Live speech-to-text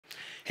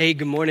Hey,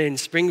 good morning,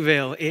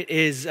 Springvale. It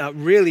is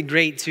really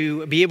great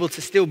to be able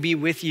to still be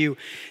with you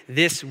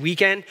this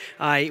weekend.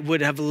 I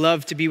would have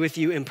loved to be with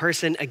you in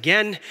person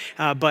again,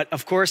 but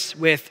of course,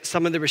 with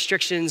some of the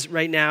restrictions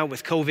right now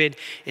with COVID,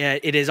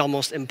 it is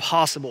almost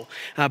impossible.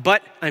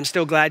 But I'm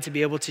still glad to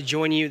be able to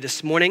join you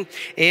this morning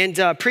and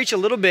preach a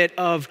little bit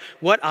of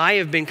what I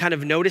have been kind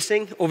of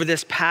noticing over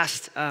this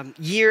past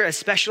year,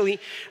 especially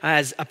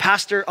as a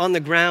pastor on the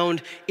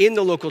ground in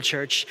the local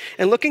church,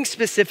 and looking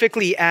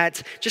specifically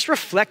at just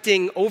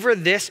reflecting over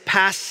this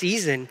past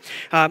season,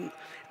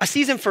 a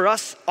season for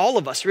us, all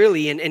of us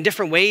really, in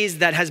different ways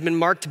that has been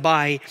marked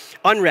by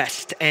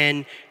unrest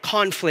and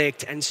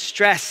conflict and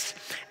stress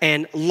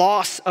and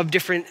loss of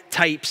different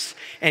types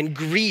and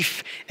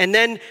grief, and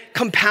then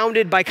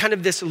compounded by kind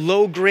of this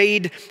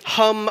low-grade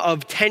hum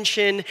of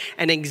tension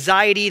and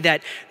anxiety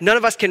that none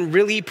of us can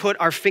really put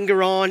our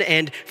finger on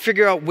and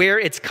figure out where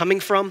it's coming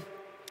from.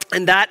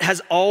 And that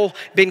has all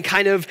been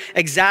kind of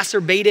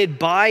exacerbated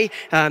by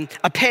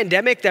a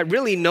pandemic that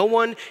really no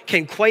one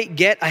can quite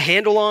get a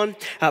handle on,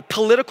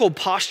 political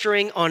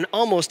posturing on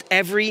almost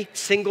every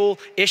single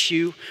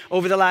issue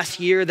over the last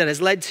year that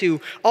has led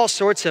to all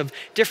sorts of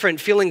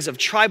different feelings of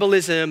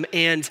tribalism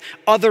and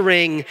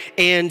othering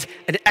and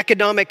an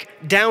economic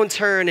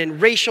downturn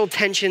and racial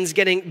tensions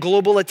getting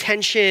global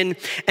attention.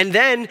 And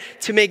then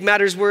to make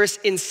matters worse,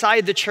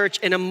 inside the church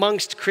and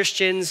amongst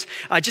Christians,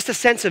 just a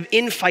sense of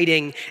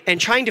infighting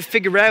and trying to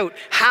figure out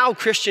how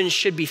Christians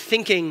should be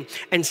thinking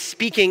and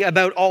speaking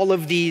about all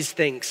of these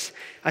things.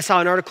 I saw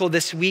an article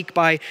this week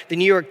by the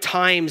New York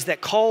Times that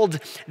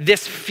called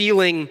this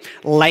feeling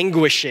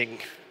languishing.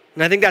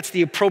 And I think that's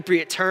the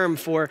appropriate term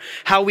for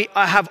how we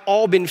have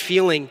all been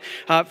feeling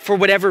for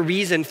whatever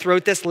reason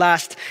throughout this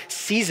last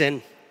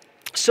season.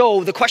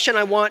 So the question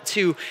I want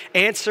to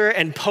answer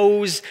and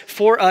pose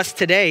for us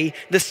today,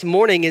 this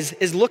morning,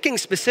 is looking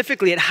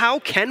specifically at how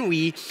can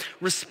we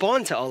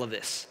respond to all of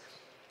this?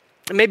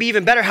 And maybe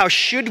even better, how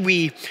should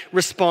we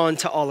respond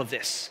to all of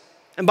this?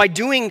 And by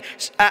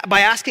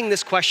asking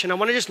this question, I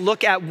want to just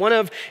look at one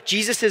of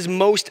Jesus's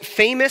most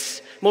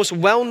famous, most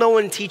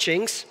well-known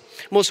teachings,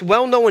 most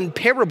well-known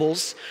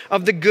parables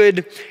of the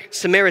Good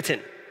Samaritan.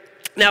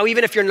 Now,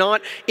 even if you're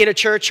not in a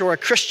church or a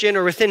Christian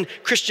or within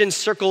Christian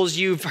circles,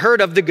 you've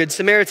heard of the Good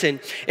Samaritan.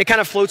 It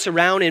kind of floats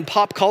around in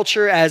pop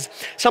culture as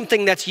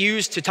something that's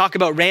used to talk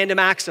about random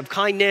acts of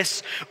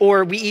kindness,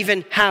 or we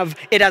even have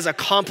it as a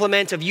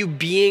compliment of you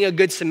being a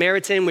Good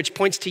Samaritan, which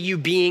points to you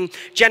being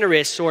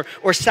generous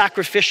or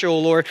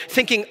sacrificial or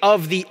thinking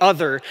of the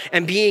other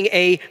and being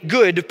a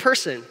good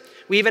person.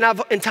 We even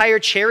have entire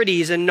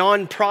charities and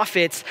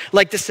nonprofits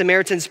like the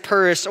Samaritan's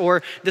Purse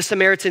or the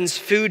Samaritan's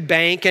Food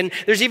Bank. And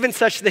there's even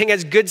such thing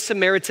as Good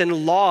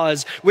Samaritan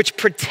laws, which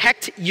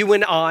protect you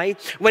and I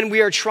when we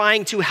are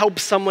trying to help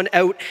someone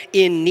out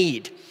in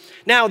need.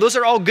 Now, those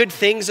are all good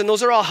things and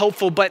those are all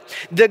helpful, but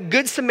the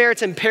Good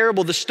Samaritan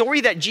parable, the story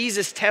that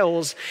Jesus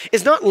tells,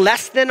 is not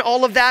less than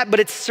all of that,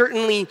 but it's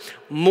certainly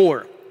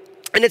more.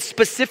 And it's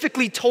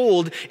specifically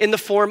told in the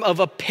form of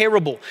a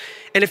parable.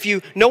 And if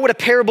you know what a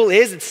parable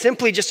is, it's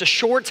simply just a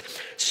short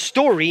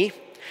story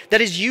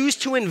that is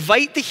used to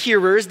invite the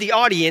hearers, the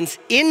audience,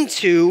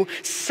 into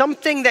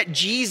something that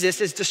Jesus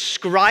is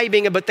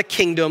describing about the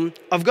kingdom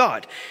of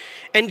God.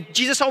 And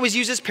Jesus always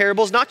uses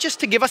parables not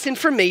just to give us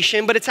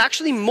information, but it's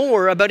actually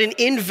more about an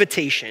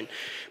invitation.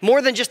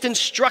 More than just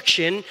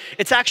instruction,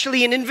 it's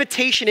actually an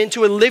invitation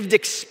into a lived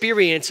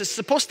experience. It's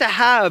supposed to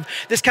have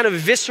this kind of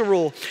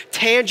visceral,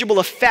 tangible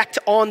effect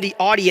on the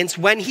audience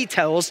when he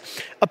tells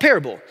a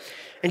parable.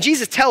 And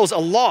Jesus tells a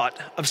lot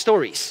of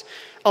stories,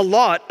 a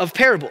lot of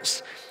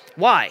parables.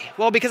 Why?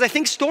 Well, because I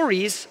think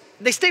stories,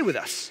 they stay with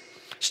us.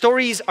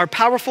 Stories are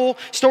powerful.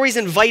 Stories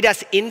invite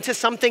us into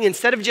something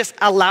instead of just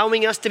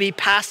allowing us to be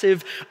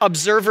passive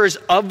observers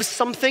of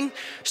something.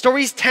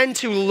 Stories tend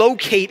to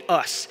locate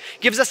us,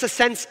 gives us a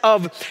sense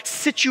of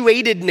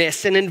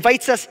situatedness and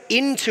invites us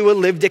into a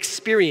lived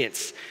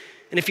experience.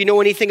 And if you know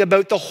anything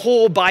about the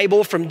whole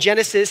Bible from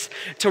Genesis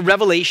to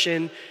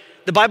Revelation,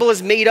 the Bible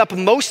is made up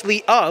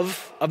mostly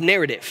of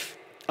narrative,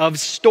 of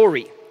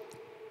story,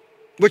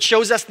 which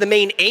shows us the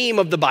main aim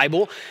of the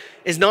Bible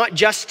is not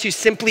just to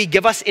simply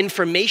give us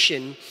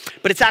information,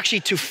 but it's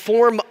actually to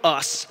form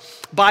us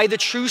by the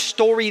true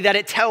story that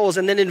it tells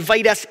and then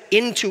invite us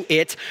into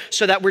it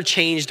so that we're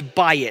changed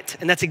by it.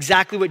 And that's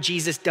exactly what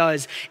Jesus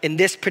does in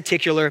this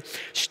particular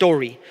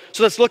story.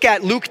 So let's look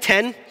at Luke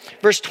 10,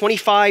 verse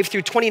 25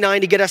 through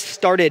 29 to get us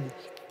started.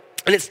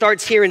 And it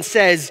starts here and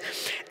says,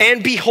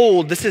 "And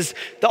behold," this is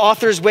the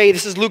author's way,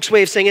 this is Luke's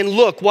way of saying, "and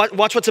look,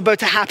 watch what's about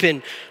to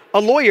happen. A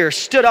lawyer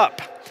stood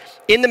up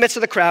in the midst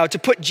of the crowd to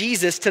put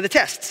Jesus to the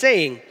test,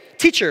 saying,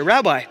 'Teacher,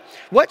 Rabbi,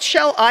 what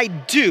shall I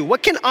do?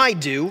 What can I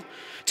do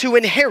to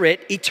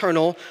inherit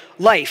eternal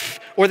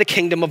life or the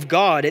kingdom of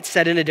God?' It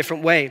said in a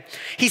different way.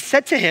 He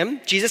said to him,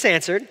 Jesus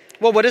answered,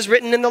 'Well, what is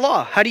written in the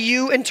law? How do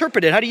you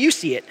interpret it? How do you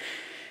see it?'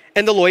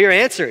 And the lawyer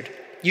answered,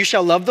 'You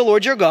shall love the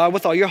Lord your God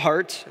with all your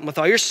heart and with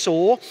all your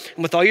soul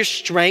and with all your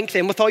strength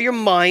and with all your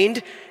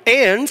mind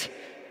and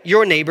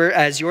your neighbor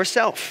as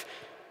yourself.'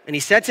 And he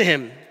said to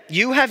him,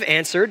 'You have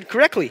answered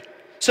correctly.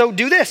 So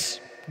do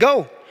this,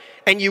 go,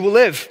 and you will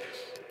live.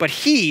 But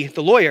he,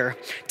 the lawyer,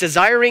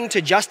 desiring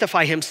to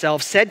justify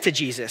himself, said to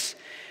Jesus,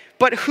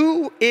 but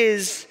who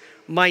is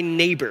my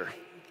neighbor?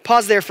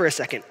 Pause there for a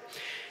second.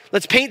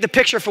 Let's paint the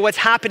picture for what's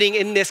happening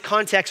in this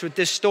context with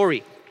this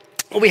story.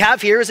 What we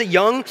have here is a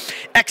young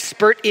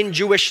expert in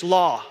Jewish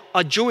law,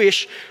 a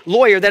Jewish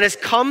lawyer that has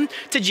come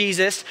to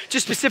Jesus to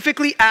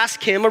specifically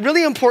ask him a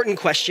really important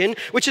question,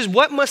 which is,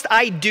 what must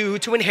I do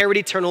to inherit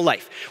eternal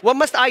life? What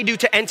must I do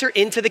to enter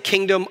into the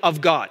kingdom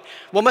of God?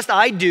 What must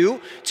I do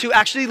to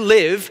actually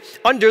live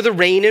under the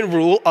reign and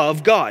rule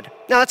of God?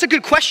 Now, that's a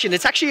good question.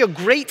 It's actually a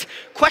great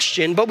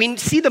question, but we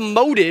see the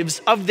motives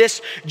of this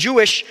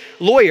Jewish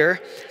lawyer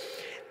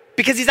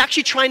because he's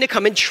actually trying to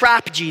come and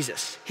trap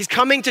Jesus. He's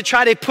coming to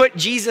try to put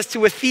Jesus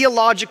to a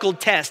theological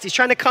test. He's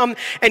trying to come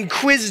and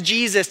quiz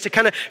Jesus to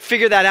kind of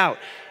figure that out.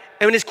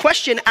 And his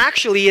question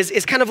actually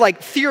is kind of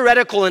like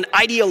theoretical and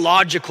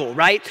ideological,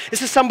 right?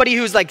 This is somebody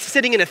who's like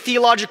sitting in a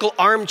theological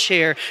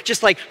armchair,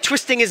 just like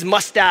twisting his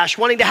mustache,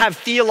 wanting to have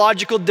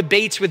theological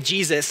debates with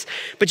Jesus.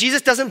 But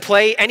Jesus doesn't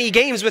play any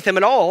games with him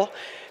at all,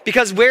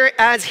 because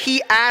whereas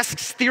he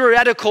asks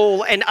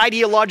theoretical and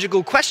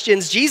ideological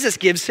questions, Jesus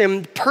gives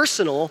him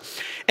personal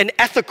and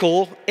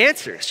ethical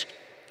answers.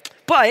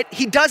 But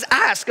he does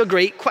ask a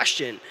great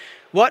question.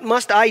 What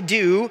must I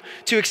do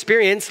to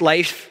experience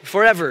life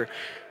forever?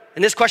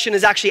 And this question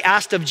is actually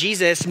asked of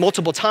Jesus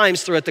multiple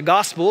times throughout the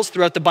Gospels,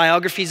 throughout the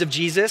biographies of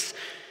Jesus.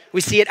 We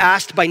see it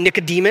asked by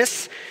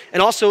Nicodemus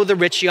and also the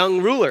rich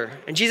young ruler.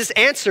 And Jesus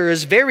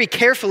answers very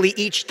carefully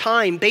each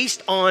time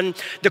based on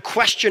the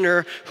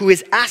questioner who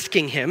is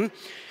asking him.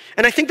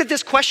 And I think that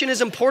this question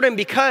is important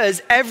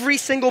because every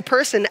single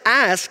person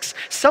asks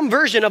some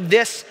version of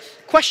this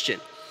question.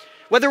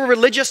 Whether we're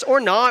religious or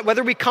not,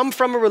 whether we come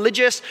from a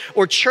religious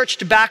or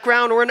churched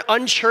background or an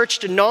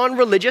unchurched,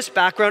 non-religious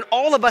background,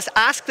 all of us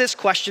ask this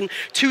question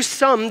to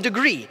some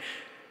degree.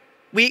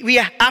 We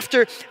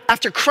after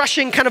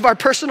crushing kind of our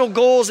personal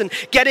goals and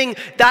getting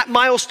that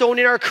milestone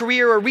in our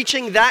career or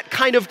reaching that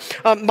kind of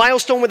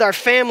milestone with our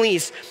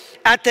families,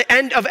 at the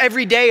end of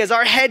every day as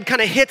our head kind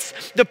of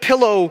hits the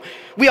pillow,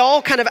 we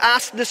all kind of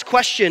ask this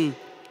question,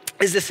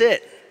 is this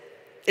it?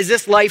 Is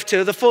this life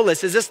to the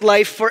fullest? Is this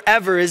life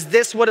forever? Is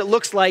this what it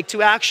looks like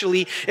to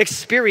actually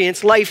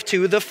experience life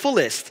to the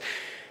fullest?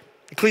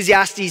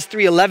 Ecclesiastes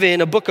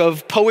 3:11, a book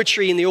of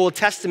poetry in the Old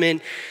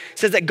Testament,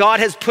 says that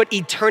God has put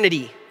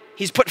eternity,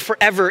 He's put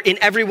forever in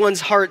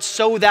everyone's heart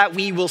so that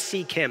we will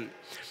seek Him.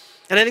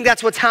 And I think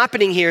that's what's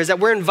happening here, is that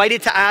we're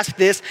invited to ask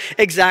this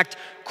exact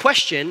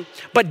question,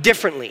 but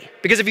differently.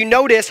 Because if you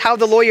notice how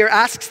the lawyer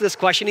asks this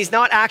question, he's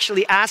not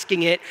actually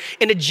asking it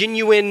in a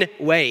genuine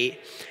way.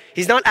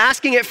 He's not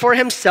asking it for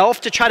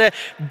himself to try to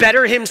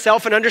better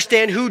himself and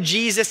understand who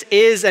Jesus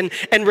is and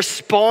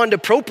respond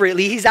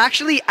appropriately. He's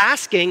actually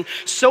asking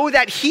so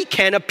that he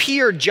can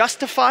appear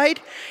justified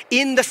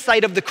in the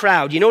sight of the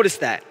crowd. You notice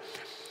that?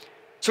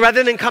 So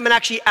rather than come and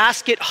actually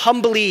ask it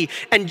humbly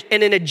and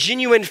in a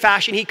genuine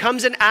fashion, he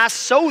comes and asks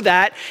so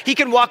that he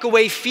can walk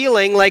away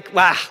feeling like,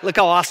 wow, look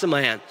how awesome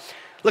I am.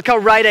 Look how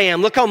right I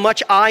am. Look how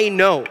much I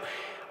know.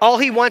 All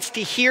he wants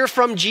to hear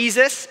from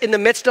Jesus in the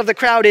midst of the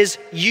crowd is,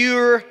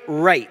 you're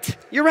right.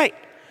 You're right.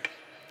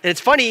 And it's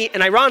funny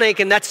and ironic,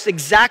 and that's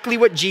exactly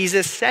what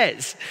Jesus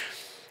says.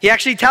 He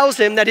actually tells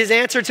him that his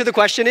answer to the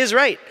question is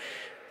right.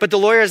 But the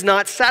lawyer is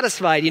not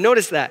satisfied. You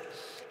notice that?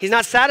 He's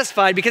not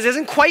satisfied because he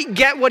doesn't quite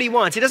get what he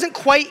wants. He doesn't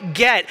quite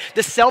get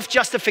the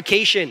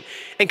self-justification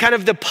and kind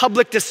of the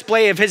public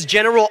display of his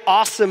general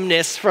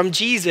awesomeness from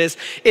Jesus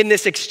in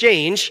this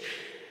exchange.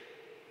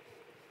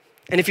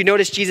 And if you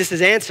notice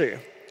Jesus' answer,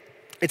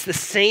 it's the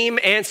same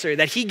answer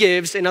that he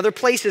gives in other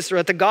places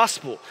throughout the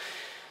gospel.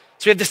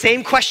 So we have the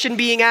same question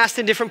being asked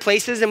in different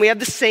places, and we have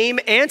the same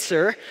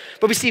answer,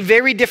 but we see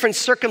very different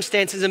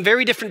circumstances and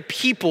very different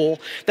people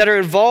that are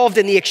involved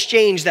in the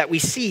exchange that we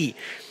see.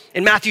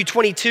 In Matthew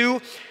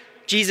 22,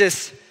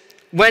 Jesus,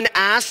 when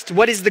asked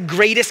what is the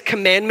greatest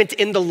commandment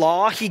in the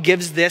law, he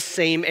gives this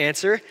same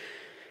answer.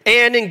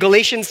 And in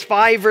Galatians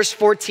 5 verse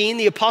 14,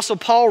 the Apostle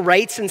Paul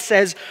writes and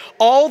says,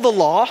 all the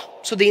law,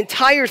 so the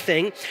entire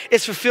thing,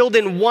 is fulfilled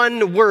in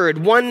one word,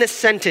 one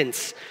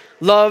sentence: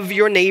 love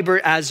your neighbor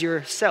as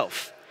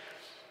yourself.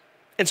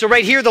 And so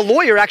right here, the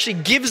lawyer actually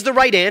gives the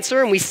right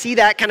answer, and we see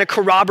that kind of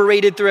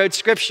corroborated throughout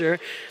Scripture.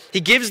 He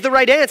gives the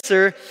right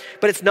answer,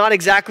 but it's not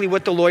exactly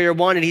what the lawyer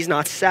wanted. He's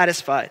not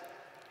satisfied.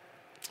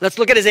 Let's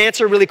look at his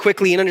answer really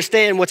quickly and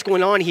understand what's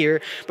going on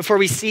here before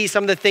we see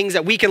some of the things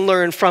that we can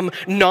learn from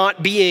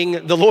not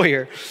being the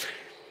lawyer.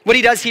 What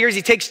he does here is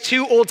he takes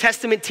two Old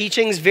Testament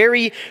teachings,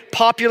 very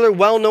popular,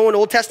 well-known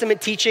Old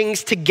Testament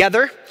teachings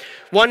together.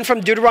 One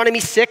from Deuteronomy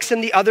 6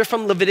 and the other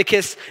from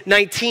Leviticus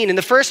 19. And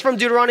the first from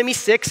Deuteronomy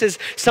 6 is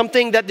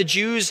something that the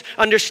Jews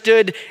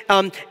understood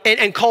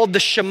and called the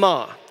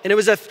Shema. And it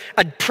was a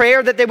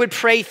prayer that they would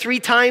pray 3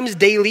 times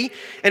daily.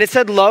 And it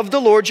said, love the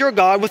Lord your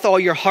God with all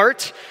your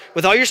heart,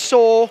 with all your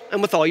soul,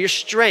 and with all your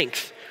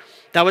strength.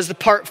 That was the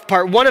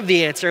part one of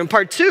the answer. And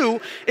part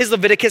two is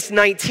Leviticus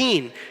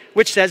 19,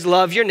 which says,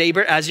 love your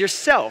neighbor as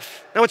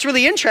yourself. Now, what's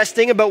really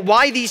interesting about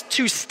why these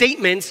two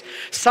statements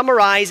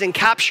summarize and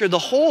capture the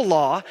whole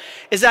law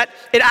is that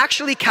it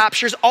actually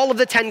captures all of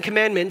the 10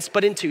 commandments,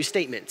 but in two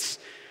statements.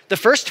 The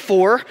first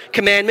 4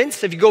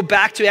 commandments, if you go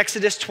back to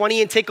Exodus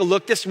 20 and take a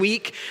look this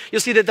week,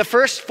 you'll see that the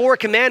first 4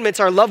 commandments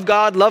are love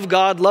God, love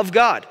God, love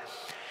God.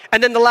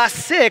 And then the last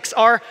 6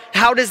 are,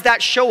 how does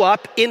that show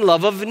up in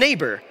love of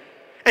neighbor?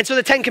 And so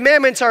the 10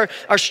 commandments are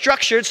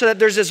structured so that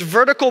there's this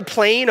vertical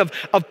plane of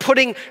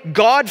putting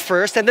God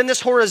first, and then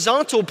this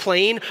horizontal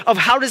plane of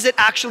how does it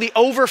actually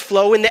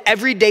overflow in the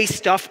everyday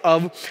stuff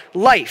of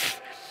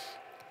life.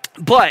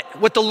 But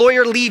what the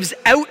lawyer leaves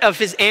out of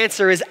his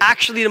answer is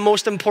actually the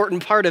most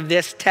important part of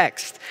this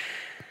text.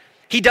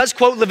 He does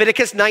quote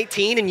Leviticus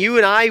 19, and you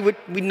and I,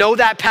 we know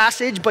that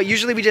passage, but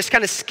usually we just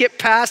kind of skip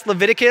past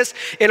Leviticus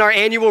in our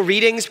annual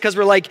readings because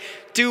we're like,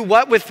 do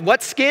what with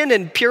what skin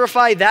and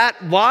purify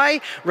that? Why,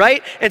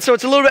 right? And so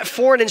it's a little bit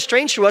foreign and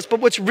strange to us,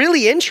 but what's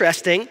really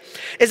interesting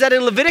is that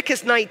in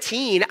Leviticus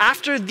 19,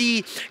 after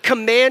the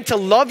command to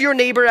love your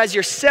neighbor as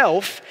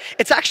yourself,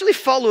 it's actually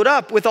followed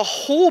up with a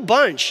whole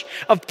bunch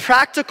of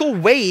practical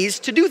ways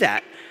to do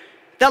that.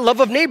 That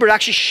love of neighbor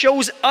actually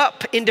shows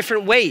up in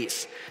different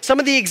ways. Some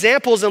of the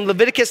examples in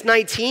Leviticus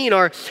 19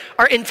 are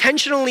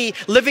intentionally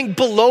living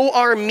below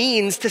our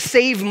means to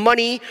save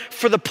money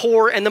for the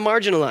poor and the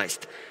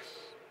marginalized.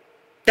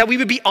 That we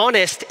would be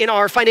honest in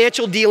our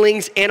financial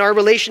dealings and our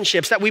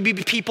relationships. That we would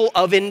be people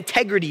of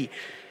integrity.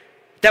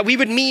 That we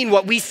would mean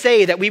what we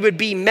say. That we would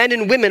be men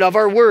and women of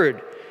our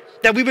word.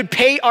 That we would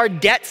pay our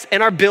debts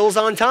and our bills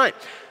on time.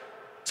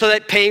 So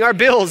that paying our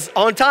bills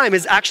on time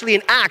is actually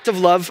an act of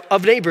love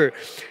of neighbor.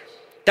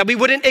 That we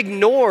wouldn't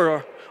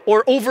ignore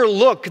or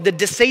overlook the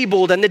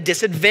disabled and the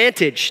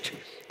disadvantaged,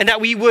 and that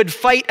we would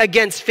fight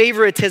against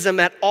favoritism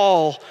at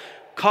all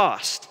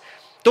cost.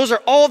 Those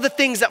are all the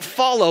things that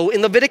follow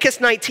in Leviticus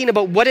 19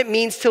 about what it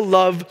means to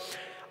love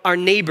our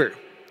neighbor.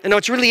 And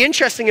what's really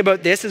interesting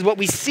about this is what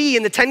we see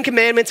in the 10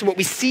 Commandments and what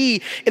we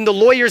see in the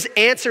lawyer's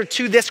answer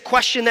to this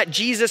question that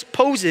Jesus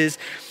poses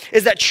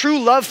is that true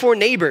love for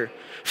neighbor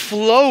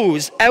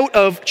flows out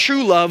of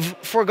true love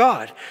for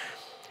God.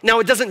 Now,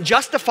 it doesn't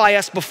justify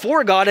us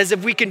before God as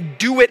if we can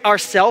do it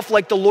ourselves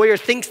like the lawyer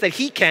thinks that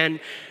he can.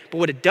 But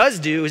what it does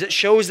do is it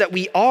shows that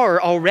we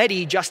are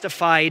already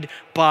justified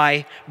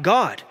by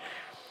God.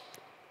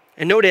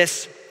 And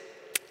notice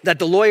that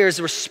the lawyer's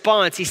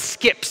response, he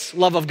skips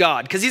love of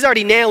God because he's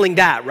already nailing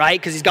that, right?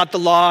 Because he's got the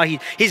law,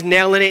 he's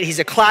nailing it. He's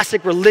a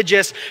classic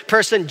religious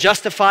person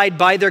justified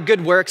by their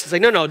good works. It's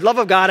like, no, love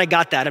of God, I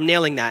got that. I'm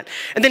nailing that.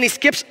 And then he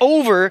skips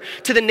over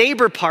to the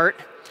neighbor part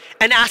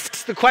and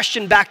asks the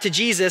question back to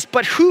Jesus,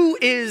 but who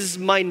is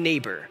my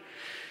neighbor?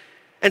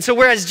 And so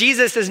whereas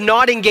Jesus is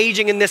not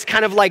engaging in this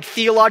kind of like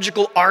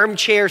theological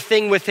armchair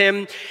thing with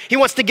him, he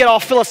wants to get all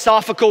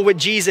philosophical with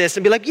Jesus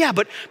and be like, yeah,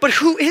 but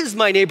who is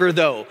my neighbor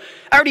though?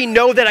 I already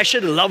know that I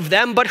should love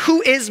them, but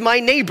who is my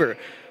neighbor?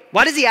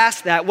 Why does he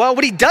ask that? Well,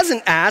 what he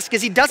doesn't ask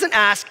is he doesn't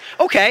ask,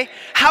 okay,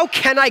 how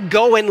can I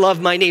go and love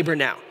my neighbor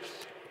now?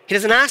 He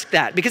doesn't ask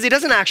that because he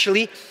doesn't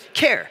actually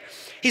care.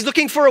 He's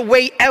looking for a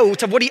way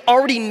out of what he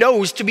already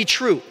knows to be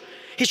true.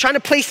 He's trying to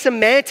play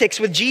semantics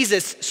with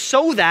Jesus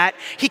so that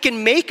he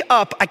can make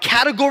up a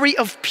category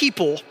of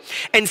people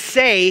and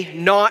say,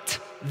 not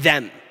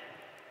them.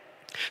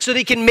 So that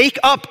he can make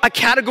up a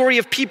category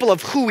of people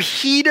of who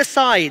he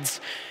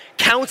decides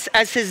counts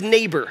as his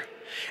neighbor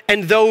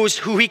and those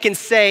who he can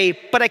say,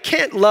 but I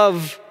can't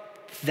love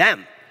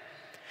them.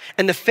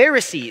 And the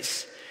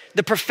Pharisees,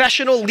 the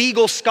professional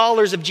legal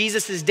scholars of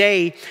Jesus'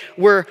 day,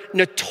 were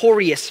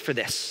notorious for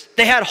this.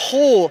 They had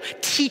whole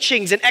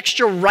teachings and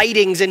extra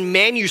writings and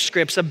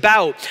manuscripts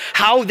about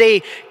how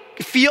they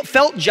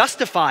felt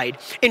justified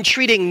in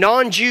treating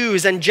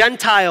non-Jews and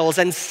Gentiles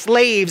and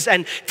slaves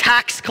and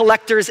tax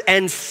collectors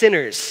and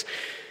sinners.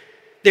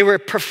 They were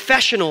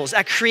professionals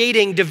at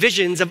creating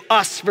divisions of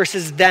us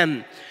versus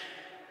them.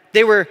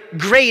 They were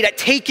great at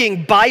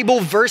taking Bible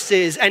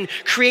verses and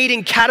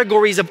creating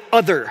categories of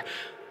other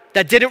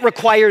that didn't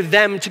require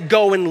them to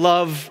go and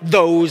love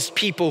those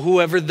people,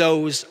 whoever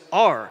those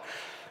are.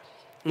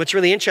 And what's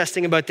really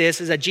interesting about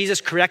this is that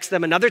Jesus corrects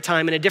them another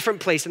time in a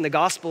different place in the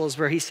Gospels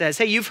where he says,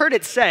 hey, you've heard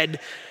it said,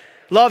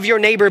 love your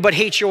neighbor but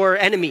hate your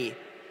enemy.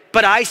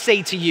 But I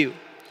say to you.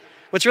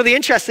 What's really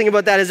interesting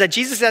about that is that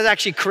Jesus is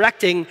actually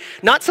correcting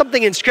not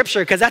something in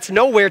Scripture, because that's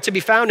nowhere to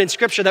be found in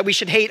Scripture that we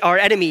should hate our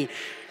enemy.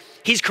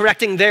 He's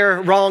correcting their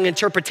wrong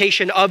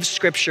interpretation of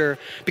Scripture,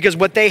 because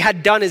what they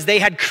had done is they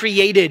had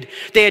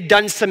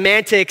done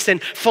semantics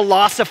and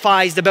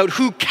philosophized about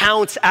who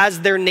counts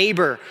as their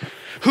neighbor,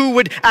 who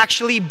would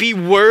actually be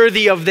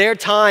worthy of their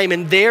time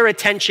and their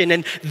attention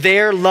and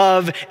their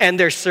love and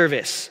their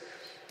service.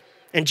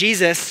 And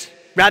Jesus,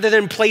 rather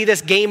than play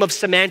this game of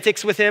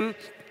semantics with him,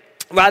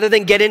 rather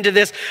than get into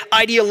this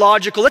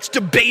ideological, let's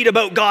debate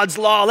about God's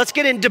law, let's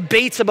get in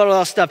debates about all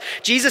that stuff,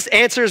 Jesus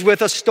answers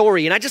with a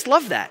story. And I just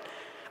love that.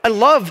 I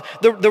love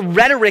the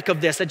rhetoric of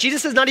this, that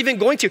Jesus is not even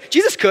going to.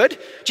 Jesus could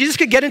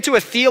get into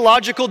a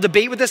theological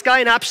debate with this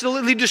guy and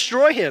absolutely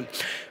destroy him.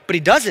 But he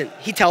doesn't.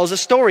 He tells a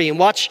story, and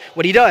watch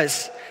what he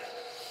does.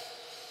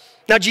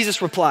 Now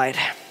Jesus replied,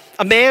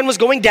 a man was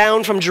going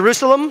down from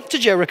Jerusalem to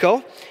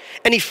Jericho,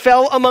 and he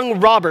fell among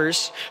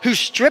robbers who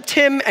stripped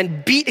him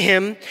and beat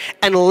him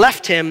and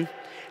left him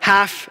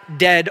half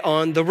dead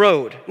on the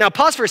road. Now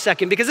pause for a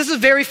second, because this is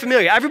very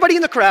familiar. Everybody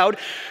in the crowd,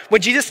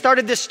 when Jesus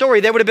started this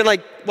story, they would have been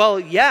like, well,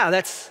 yeah,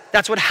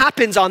 that's what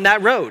happens on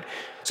that road.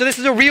 So this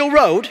is a real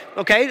road,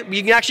 okay?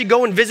 You can actually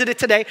go and visit it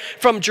today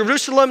from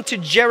Jerusalem to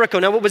Jericho.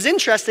 Now what was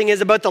interesting is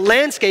about the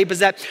landscape is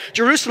that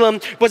Jerusalem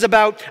was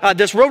about,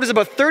 this road is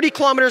about 30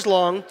 kilometers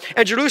long,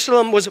 and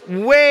Jerusalem was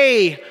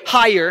way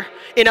higher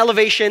in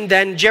elevation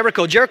than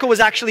Jericho. Jericho was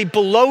actually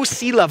below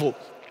sea level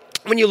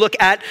when you look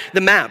at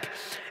the map.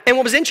 And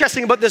what was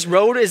interesting about this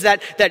road is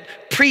that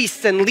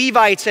priests and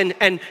Levites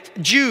and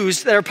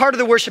Jews that are part of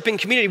the worshiping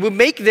community would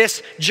make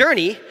this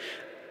journey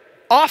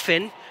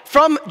often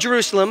from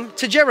Jerusalem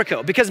to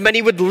Jericho, because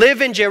many would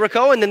live in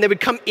Jericho and then they would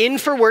come in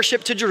for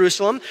worship to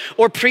Jerusalem,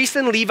 or priests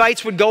and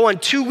Levites would go on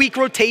 2-week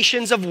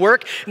rotations of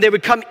work. They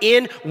would come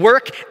in,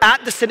 work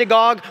at the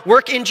synagogue,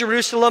 work in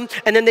Jerusalem,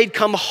 and then they'd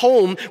come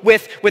home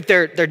with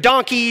their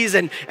donkeys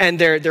and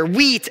their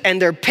wheat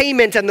and their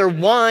payment and their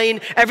wine,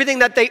 everything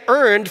that they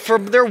earned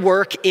from their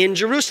work in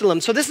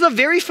Jerusalem. So this is a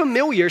very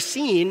familiar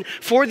scene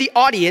for the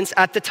audience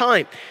at the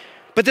time.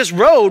 But this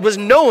road was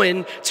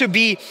known to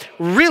be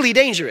really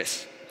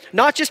dangerous.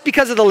 Not just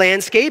because of the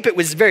landscape, it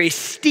was very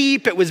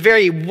steep, it was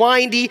very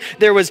windy,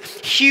 there was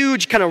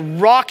huge kind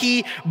of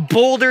rocky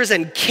boulders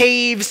and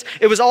caves.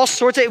 It was all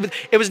sorts of,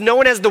 it was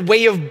known as the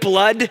way of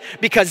blood,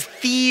 because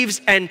thieves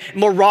and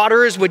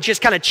marauders would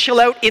just kind of chill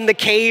out in the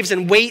caves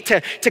and wait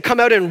to come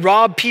out and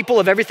rob people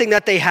of everything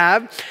that they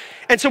have.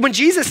 And so when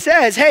Jesus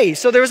says, hey,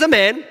 so there was a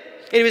man, and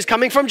he was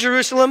coming from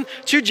Jerusalem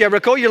to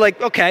Jericho, you're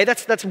like, okay,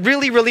 that's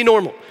really, really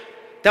normal.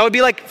 That would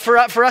be like, for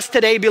us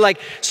today, be like,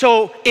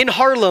 so in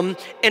Harlem,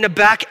 in a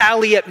back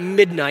alley at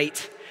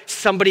midnight,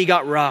 somebody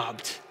got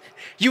robbed.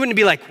 You wouldn't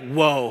be like,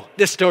 whoa,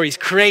 this story's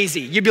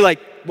crazy. You'd be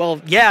like,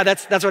 well, yeah,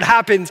 that's what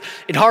happens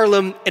in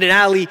Harlem in an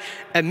alley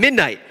at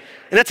midnight.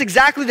 And that's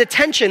exactly the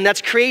tension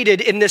that's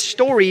created in this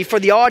story for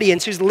the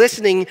audience who's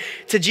listening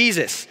to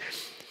Jesus.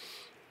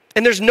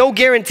 And there's no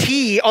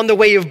guarantee on the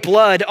way of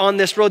blood on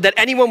this road that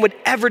anyone would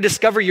ever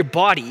discover your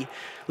body,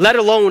 let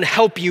alone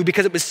help you,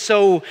 because it was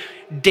so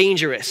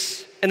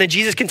dangerous. And then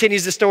Jesus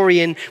continues the story,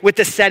 and with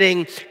the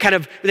setting, kind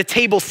of the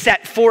table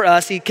set for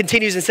us, he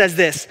continues and says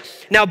this.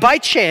 Now, by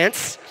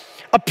chance,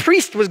 a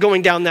priest was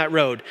going down that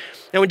road.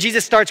 Now, when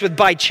Jesus starts with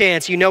by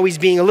chance, you know he's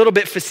being a little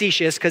bit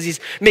facetious, because he's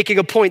making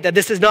a point that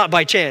this is not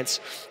by chance.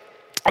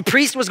 A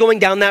priest was going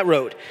down that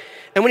road.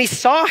 And when he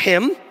saw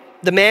him,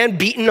 the man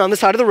beaten on the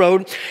side of the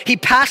road, he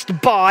passed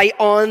by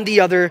on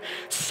the other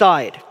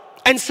side.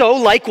 And so,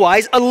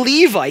 likewise, a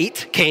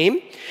Levite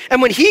came. And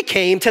when he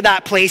came to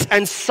that place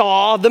and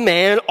saw the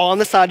man on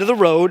the side of the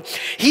road,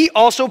 he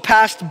also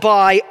passed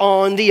by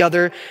on the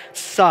other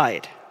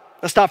side.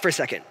 Now stop for a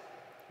second.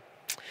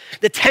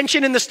 The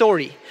tension in the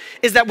story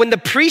is that when the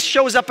priest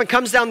shows up and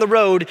comes down the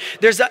road,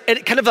 there's a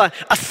kind of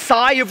a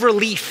sigh of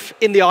relief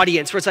in the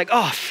audience where it's like,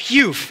 oh,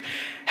 phew,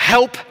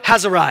 help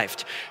has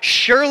arrived.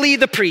 Surely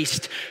the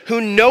priest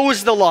who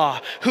knows the law,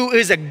 who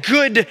is a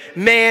good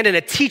man and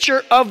a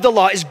teacher of the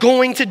law, is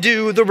going to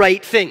do the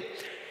right thing.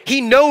 He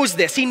knows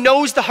this. He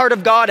knows the heart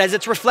of God as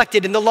it's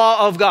reflected in the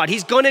law of God.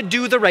 He's going to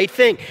do the right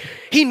thing.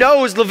 He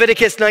knows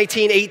Leviticus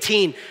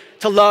 19:18,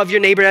 to love your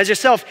neighbor as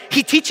yourself.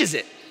 He teaches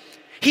it.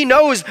 He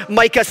knows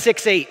Micah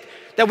 6:8,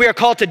 that we are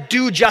called to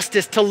do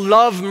justice, to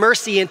love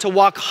mercy, and to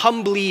walk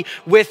humbly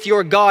with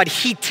your God.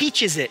 He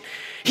teaches it.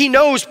 He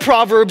knows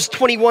Proverbs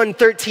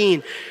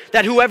 21:13,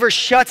 that whoever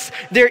shuts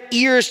their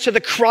ears to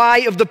the cry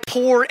of the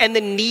poor and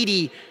the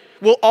needy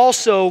will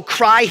also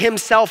cry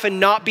himself and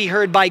not be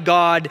heard by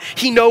God.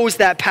 He knows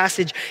that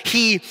passage.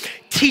 He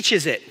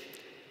teaches it.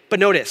 But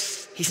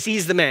notice, he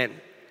sees the man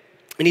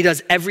and he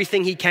does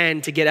everything he can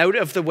to get out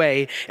of the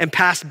way and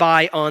pass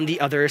by on the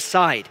other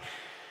side.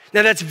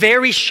 Now that's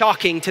very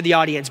shocking to the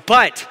audience,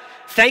 but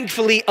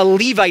thankfully a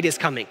Levite is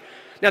coming.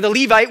 Now the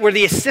Levite were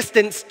the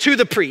assistants to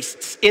the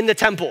priests in the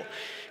temple,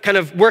 kind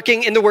of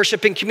working in the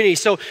worshiping community.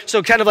 So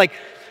kind of like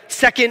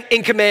second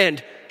in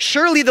command.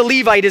 Surely the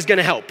Levite is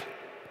gonna help.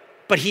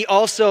 But he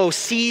also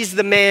sees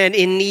the man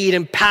in need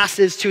and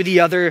passes to the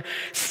other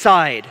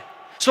side.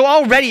 So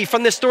already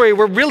from this story,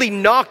 we're really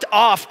knocked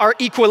off our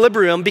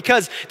equilibrium,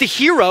 because the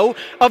hero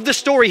of the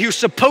story, who's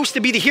supposed to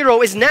be the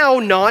hero, is now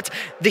not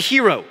the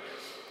hero.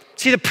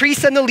 See, the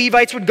priests and the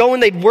Levites would go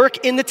and they'd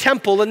work in the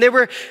temple, and they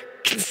were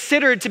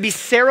considered to be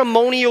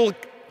ceremonial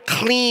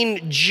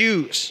clean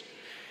Jews.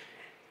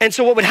 And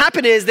so what would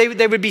happen is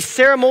they would be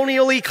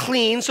ceremonially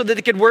clean so that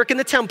they could work in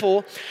the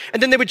temple,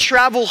 and then they would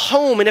travel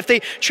home. And if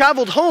they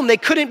traveled home, they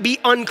couldn't be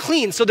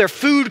unclean. So their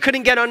food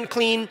couldn't get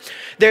unclean.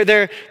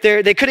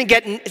 They couldn't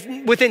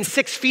get within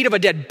 6 feet of a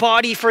dead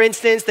body, for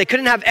instance. They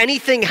couldn't have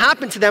anything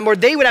happen to them, or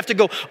they would have to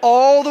go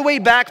all the way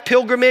back,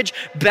 pilgrimage,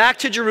 back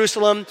to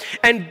Jerusalem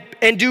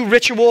and do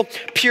ritual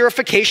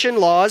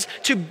purification laws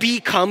to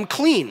become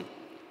clean.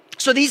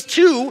 So these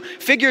two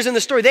figures in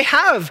the story, they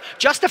have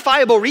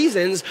justifiable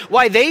reasons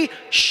why they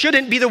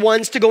shouldn't be the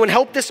ones to go and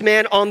help this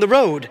man on the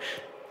road.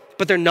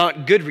 but they're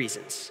not good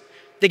reasons.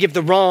 They give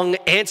the wrong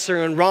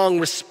answer and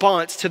wrong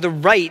response to the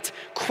right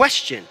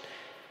question.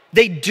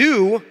 They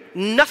do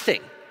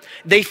nothing.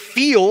 They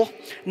feel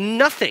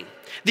nothing.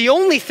 The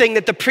only thing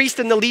that the priest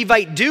and the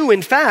Levite do,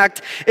 in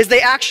fact, is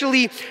they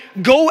actually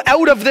go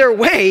out of their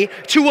way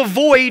to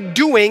avoid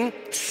doing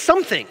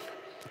something.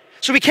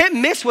 So we can't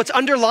miss what's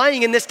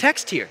underlying in this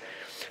text here.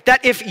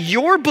 That if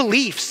your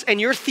beliefs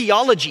and your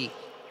theology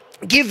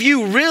give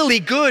you really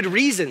good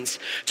reasons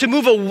to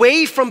move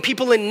away from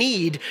people in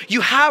need, you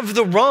have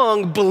the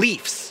wrong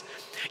beliefs.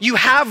 You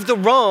have the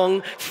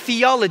wrong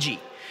theology.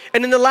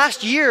 And in the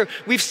last year,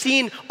 we've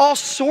seen all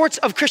sorts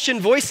of Christian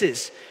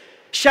voices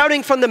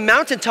shouting from the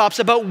mountaintops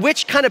about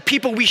which kind of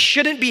people we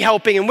shouldn't be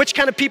helping and which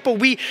kind of people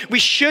we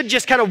should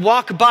just kind of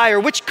walk by, or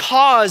which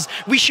cause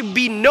we should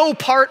be no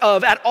part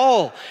of at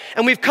all.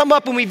 And we've come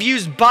up and we've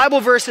used Bible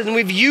verses and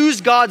we've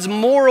used God's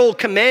moral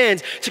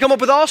commands to come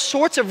up with all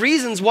sorts of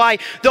reasons why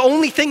the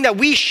only thing that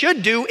we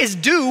should do is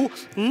do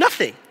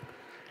nothing.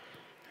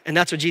 And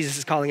that's what Jesus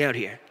is calling out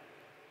here.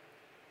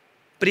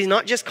 But he's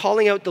not just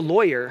calling out the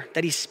lawyer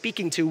that he's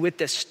speaking to with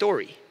this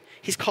story.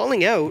 He's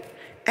calling out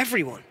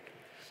everyone.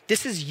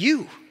 This is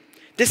you.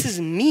 This is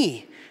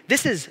me.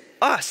 This is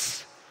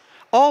us.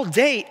 All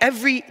day,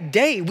 every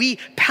day, we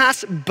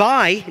pass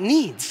by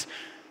needs.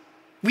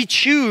 We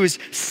choose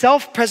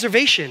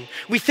self-preservation.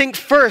 We think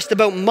first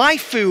about my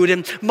food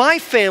and my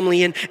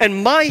family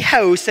and my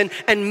house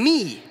and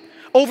me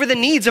over the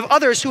needs of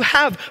others who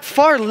have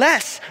far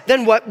less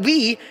than what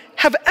we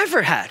have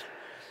ever had.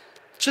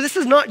 So this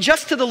is not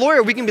just to the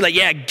lawyer. We can be like,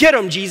 yeah, get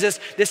him,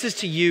 Jesus. This is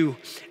to you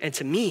and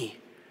to me.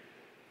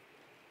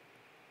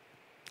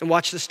 And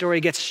watch, the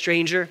story gets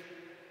stranger.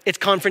 It's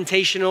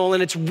confrontational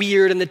and it's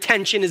weird and the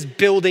tension is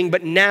building,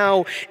 but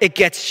now it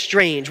gets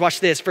strange. Watch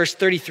this, verse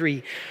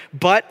 33.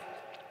 But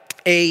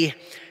a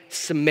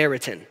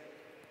Samaritan,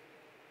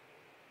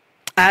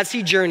 as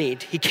he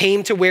journeyed, he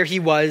came to where he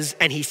was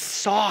and he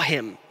saw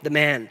him, the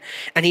man,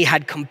 and he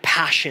had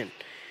compassion.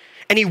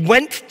 And he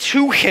went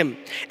to him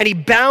and he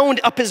bound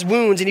up his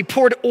wounds and he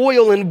poured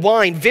oil and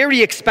wine,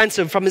 very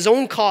expensive, from his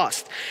own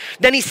cost.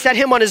 Then he set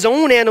him on his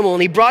own animal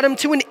and he brought him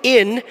to an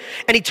inn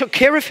and he took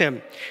care of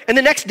him. And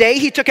the next day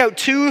he took out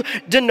 2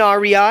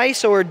 denarii,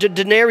 or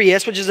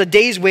denarius, which is a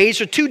day's wage,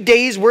 so 2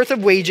 days worth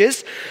of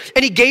wages.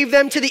 And he gave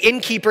them to the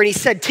innkeeper and he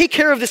said, take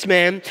care of this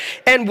man,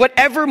 and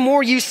whatever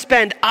more you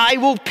spend, I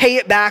will pay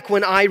it back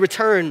when I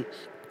return.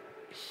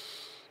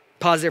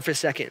 Pause there for a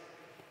second.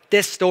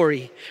 This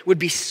story would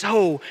be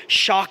so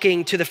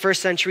shocking to the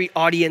first century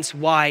audience.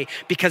 Why?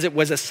 Because it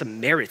was a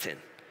Samaritan.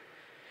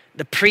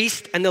 The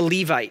priest and the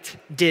Levite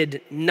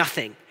did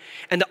nothing.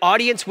 And the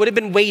audience would have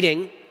been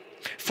waiting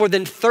for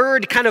the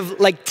third kind of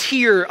like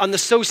tier on the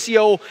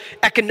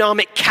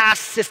socio-economic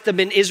caste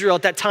system in Israel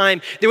at that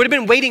time. They would have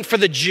been waiting for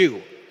the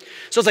Jew.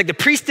 So it's like the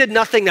priest did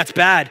nothing, that's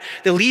bad.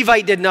 The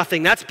Levite did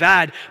nothing, that's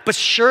bad. But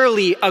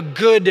surely a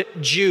good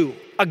Jew,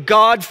 a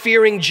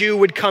God-fearing Jew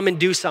would come and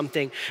do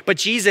something. But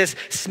Jesus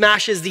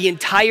smashes the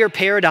entire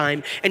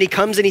paradigm and he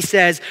comes and he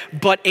says,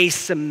 but a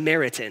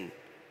Samaritan.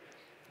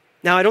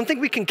 Now, I don't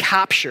think we can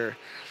capture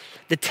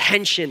the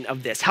tension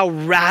of this, how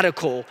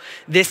radical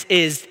this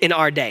is in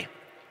our day.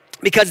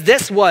 Because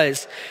this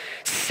was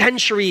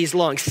centuries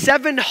long,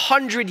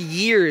 700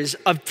 years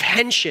of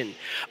tension,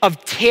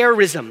 of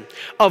terrorism,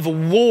 of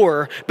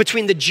war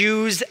between the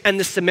Jews and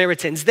the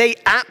Samaritans. They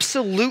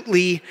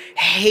absolutely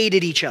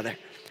hated each other.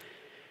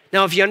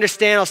 Now, if you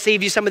understand, I'll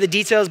save you some of the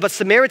details, but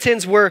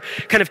Samaritans were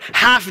kind of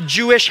half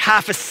Jewish,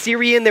 half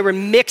Assyrian. They were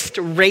mixed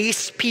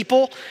race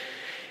people.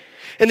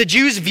 And the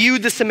Jews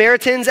viewed the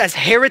Samaritans as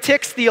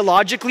heretics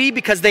theologically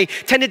because they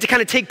tended to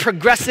kind of take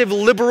progressive,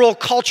 liberal,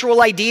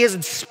 cultural ideas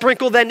and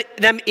sprinkle them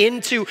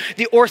into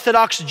the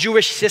Orthodox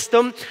Jewish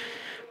system,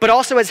 but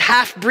also as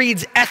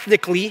half-breeds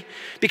ethnically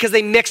because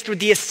they mixed with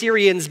the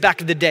Assyrians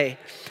back in the day.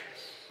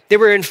 They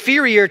were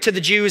inferior to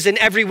the Jews in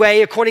every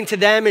way, according to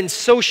them, in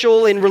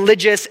social, in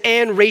religious,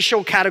 and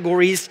racial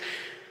categories.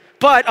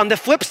 But on the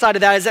flip side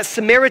of that is that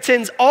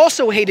Samaritans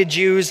also hated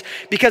Jews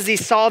because they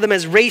saw them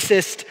as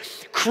racist,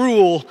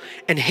 cruel,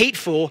 and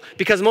hateful,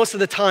 because most of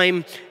the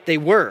time they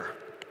were.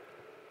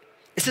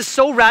 This is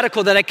so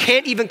radical that I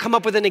can't even come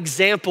up with an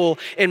example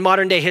in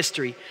modern day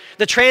history.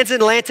 The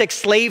transatlantic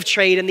slave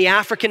trade and the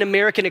African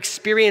American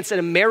experience in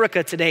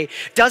America today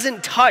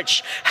doesn't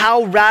touch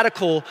how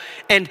radical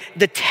and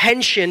the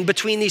tension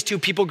between these two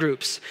people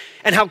groups,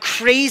 and how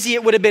crazy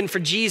it would have been for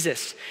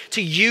Jesus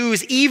to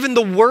use even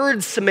the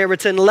word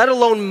Samaritan, let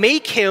alone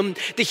make him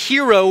the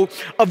hero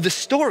of the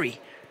story.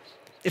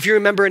 If you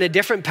remember in a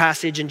different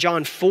passage in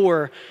John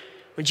 4,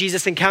 when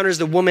Jesus encounters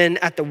the woman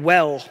at the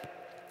well,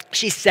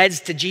 she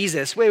says to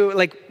Jesus, wait,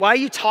 like, why are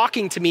you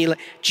talking to me? Like,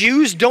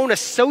 Jews don't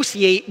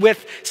associate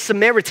with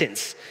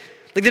Samaritans.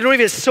 Like, they don't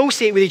even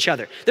associate with each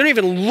other. They don't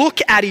even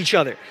look at each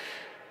other.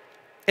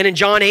 And in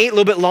John 8, a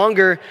little bit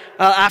longer,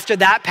 after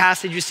that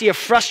passage, you see a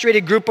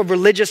frustrated group of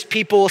religious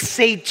people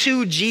say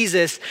to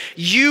Jesus,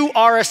 you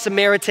are a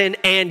Samaritan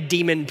and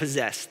demon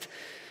possessed.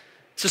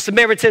 So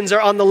Samaritans are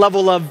on the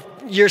level of,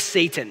 you're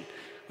Satan,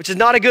 which is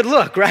not a good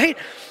look, right?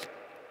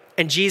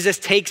 And Jesus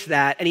takes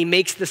that and he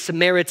makes the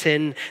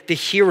Samaritan the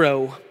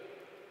hero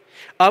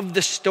of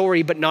the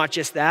story, but not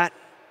just that.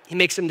 He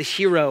makes him the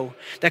hero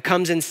that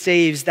comes and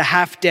saves the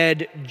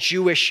half-dead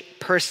Jewish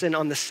person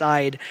on the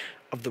side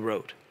of the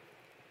road.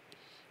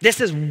 This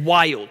is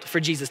wild for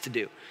Jesus to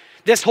do.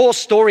 This whole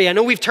story, I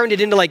know we've turned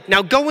it into like,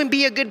 now go and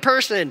be a good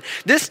person.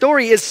 This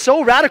story is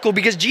so radical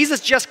because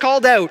Jesus just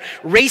called out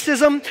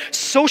racism,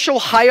 social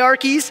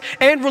hierarchies,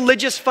 and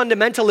religious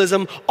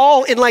fundamentalism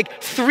all in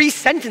like 3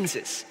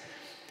 sentences.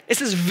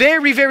 This is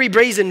very, very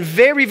brazen,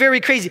 very,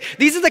 very crazy.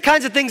 These are the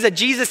kinds of things that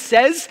Jesus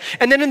says,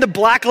 and then in the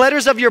black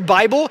letters of your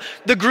Bible,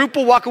 the group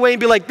will walk away and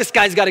be like, this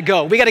guy's gotta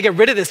go. We gotta get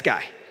rid of this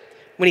guy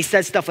when he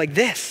says stuff like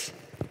this.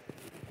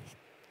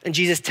 And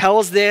Jesus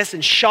tells this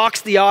and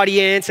shocks the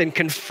audience and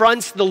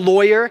confronts the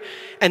lawyer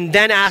and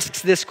then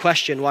asks this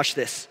question. Watch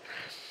this.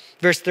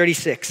 Verse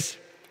 36.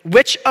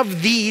 Which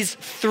of these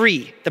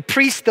 3, the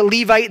priest, the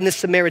Levite, and the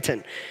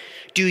Samaritan,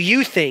 do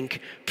you think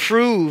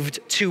proved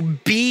to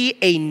be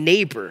a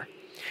neighbor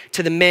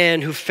to the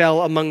man who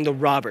fell among the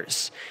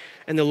robbers?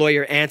 And the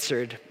lawyer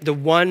answered, the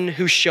one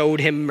who showed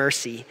him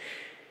mercy.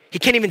 He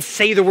can't even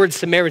say the word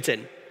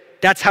Samaritan.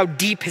 That's how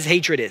deep his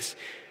hatred is.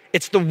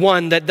 It's the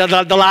one,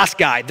 the last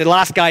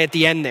guy at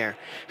the end there,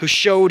 who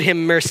showed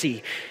him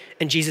mercy.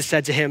 And Jesus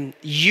said to him,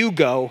 you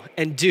go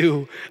and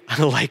do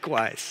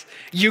likewise.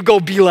 You go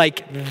be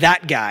like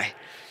that guy.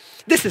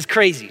 This is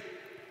crazy.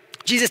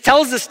 Jesus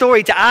tells the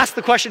story to ask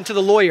the question to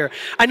the lawyer.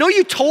 I know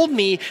you told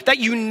me that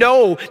you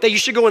know that you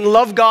should go and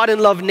love God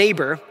and love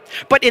neighbor,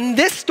 but in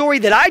this story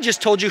that I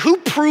just told you, who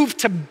proved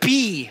to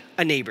be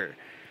a neighbor?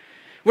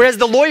 Whereas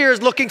the lawyer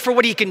is looking for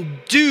what he can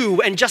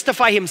do and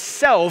justify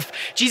himself,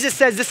 Jesus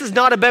says this is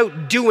not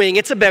about doing,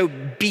 it's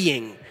about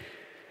being.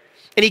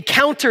 And he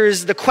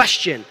counters the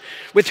question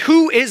with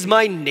who is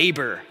my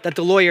neighbor that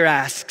the lawyer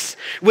asks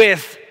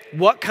with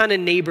what kind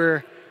of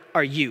neighbor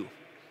are you?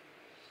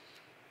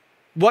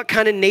 What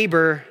kind of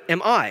neighbor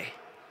am I?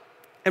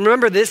 And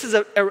remember, this is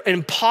an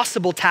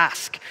impossible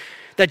task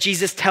that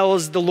Jesus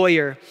tells the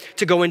lawyer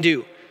to go and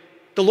do.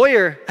 The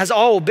lawyer has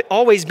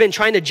always been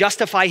trying to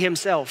justify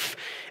himself.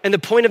 And the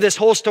point of this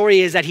whole story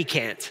is that he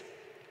can't.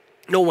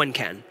 No one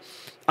can.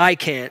 I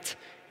can't.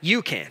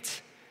 You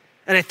can't.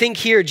 And I think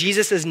here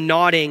Jesus is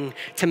nodding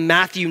to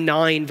Matthew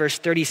 9, verse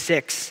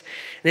 36.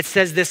 And it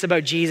says this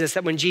about Jesus,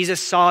 that when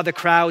Jesus saw the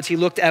crowds, he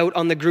looked out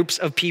on the groups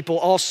of people,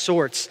 all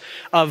sorts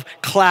of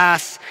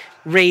class,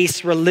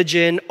 race,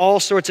 religion, all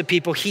sorts of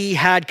people. He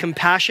had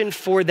compassion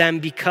for them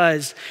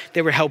because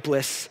they were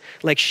helpless,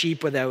 like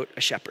sheep without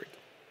a shepherd.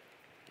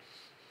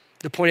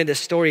 The point of this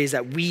story is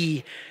that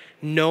we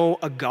know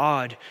a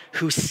God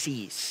who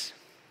sees,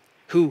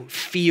 who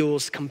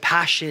feels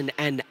compassion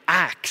and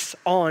acts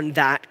on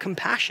that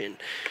compassion.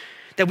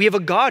 That we have a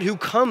God who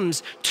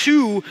comes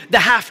to the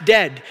half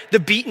dead, the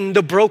beaten,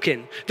 the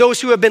broken,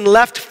 those who have been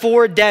left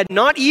for dead,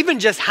 not even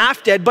just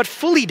half dead, but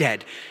fully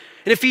dead.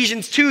 In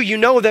Ephesians 2, you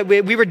know that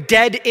we were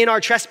dead in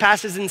our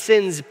trespasses and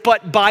sins,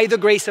 but by the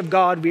grace of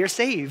God, we are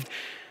saved.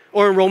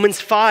 Or in Romans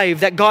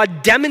 5, that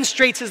God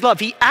demonstrates his love.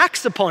 He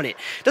acts upon it.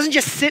 Doesn't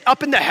just sit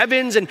up in the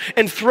heavens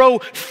and throw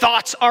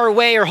thoughts our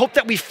way or hope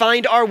that we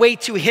find our way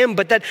to him,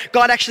 but that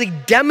God actually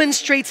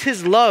demonstrates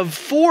his love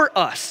for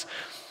us.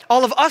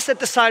 All of us at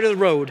the side of the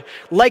road,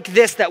 like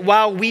this, that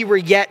while we were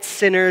yet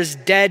sinners,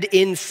 dead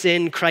in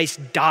sin,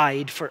 Christ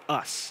died for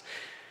us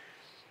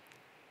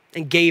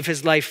and gave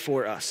his life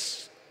for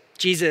us.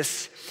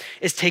 Jesus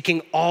is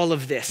taking all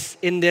of this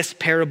in this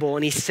parable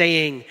and he's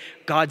saying,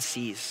 God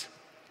sees.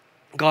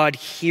 God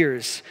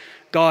hears,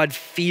 God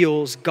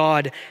feels,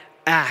 God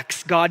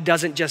acts. God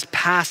doesn't just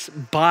pass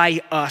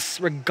by us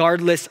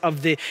regardless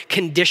of the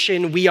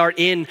condition we are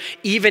in.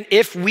 Even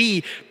if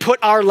we put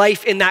our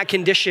life in that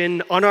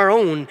condition on our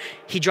own,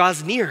 he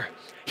draws near.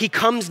 He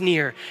comes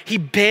near. He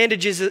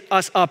bandages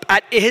us up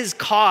at his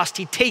cost.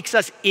 He takes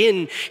us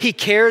in. He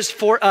cares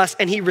for us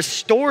and he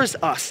restores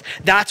us.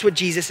 That's what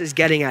Jesus is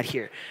getting at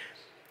here.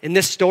 In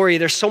this story,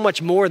 there's so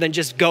much more than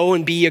just go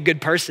and be a good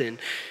person.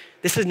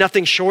 This is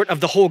nothing short of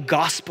the whole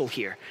gospel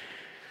here.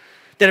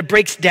 That it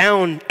breaks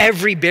down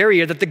every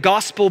barrier, that the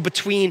gospel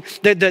between,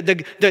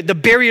 the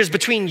barriers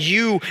between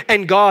you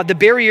and God, the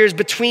barriers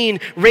between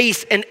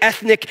race and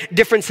ethnic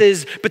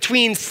differences,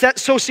 between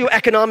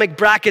socioeconomic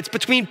brackets,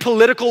 between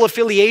political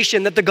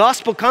affiliation, that the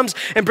gospel comes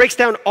and breaks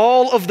down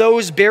all of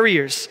those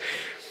barriers.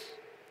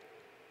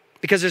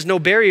 Because there's no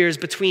barriers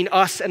between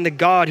us and the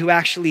God who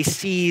actually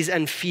sees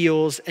and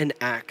feels and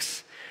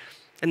acts.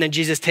 And then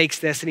Jesus takes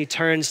this and he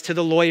turns to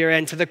the lawyer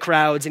and to the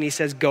crowds and he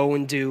says, go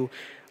and do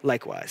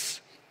likewise.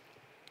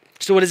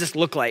 So what does this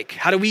look like?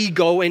 How do we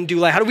go and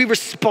do how do we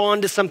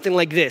respond to something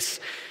like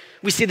this?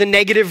 We see the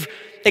negative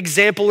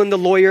example in the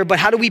lawyer, but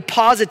how do we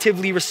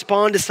positively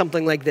respond to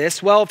something like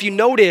this? Well, if you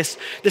notice,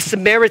 the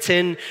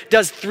Samaritan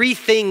does 3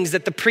 things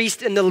that the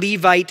priest and the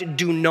Levite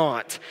do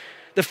not.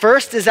 The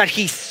first is that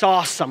he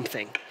saw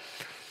something,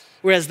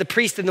 whereas the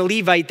priest and the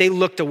Levite, they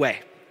looked away.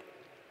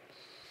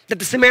 That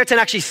the Samaritan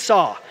actually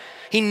saw.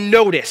 He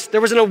noticed.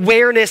 There was an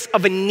awareness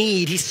of a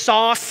need. He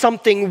saw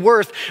something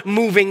worth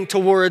moving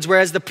towards,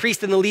 whereas the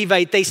priest and the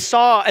Levite, they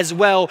saw as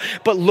well,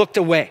 but looked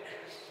away.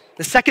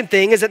 The second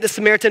thing is that the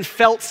Samaritan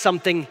felt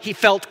something. He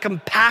felt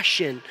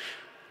compassion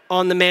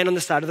on the man on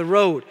the side of the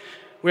road,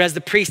 whereas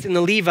the priest and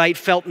the Levite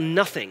felt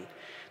nothing.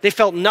 They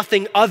felt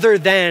nothing other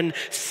than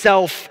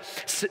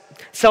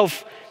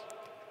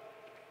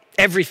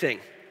everything.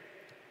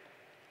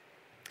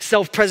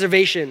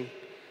 Self-preservation,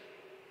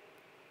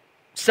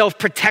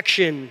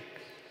 self-protection.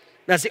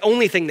 That's the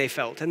only thing they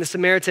felt. And the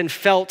Samaritan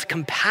felt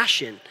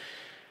compassion.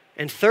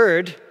 And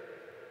third,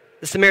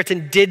 the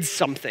Samaritan did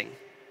something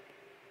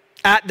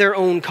at their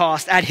own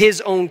cost, at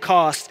his own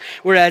cost,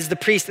 whereas the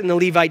priest and the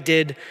Levite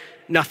did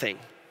nothing.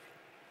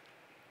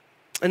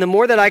 And the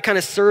more that I kind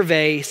of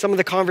survey some of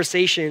the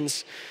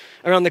conversations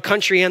around the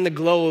country and the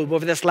globe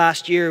over this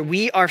last year,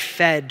 we are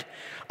fed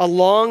a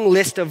long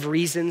list of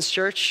reasons,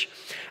 church,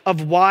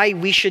 of why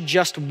we should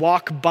just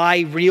walk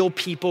by real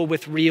people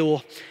with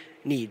real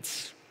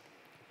needs.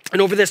 And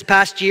over this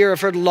past year,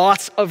 I've heard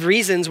lots of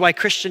reasons why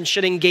Christians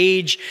should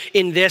engage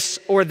in this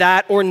or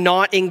that, or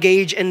not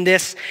engage in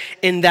this,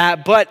 in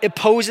that. But it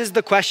poses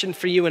the question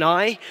for you and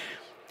I,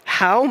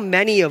 how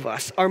many of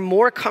us are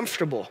more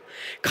comfortable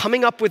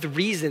coming up with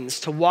reasons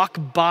to walk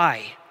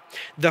by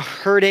the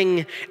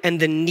hurting and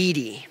the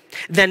needy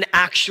than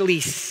actually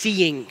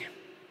seeing,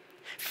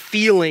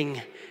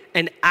 feeling,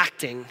 and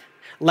acting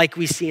like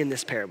we see in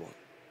this parable?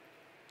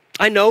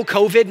 I know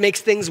COVID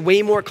makes things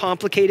way more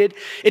complicated.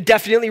 It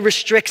definitely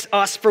restricts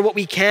us for what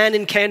we can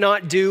and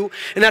cannot do.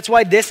 And that's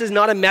why this is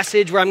not a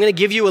message where I'm gonna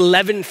give you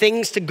 11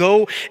 things to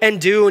go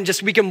and do and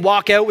just we can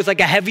walk out with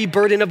like a heavy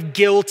burden of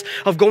guilt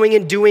of going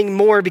and doing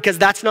more, because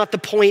that's not the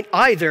point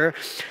either.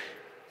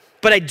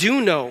 But I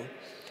do know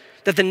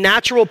that the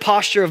natural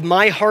posture of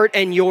my heart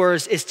and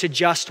yours is to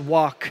just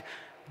walk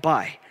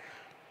by.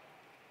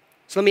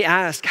 So let me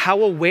ask,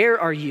 how aware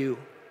are you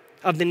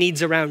of the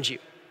needs around you?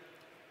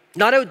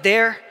 Not out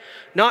there,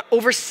 not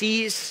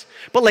overseas,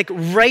 but like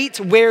right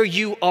where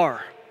you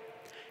are.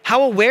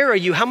 How aware are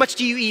you? How much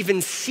do you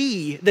even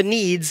see the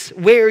needs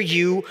where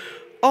you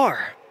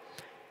are?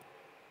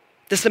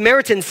 The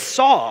Samaritan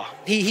saw,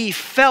 he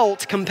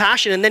felt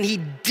compassion, and then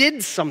he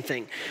did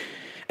something.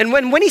 And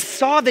when he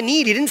saw the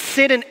need, he didn't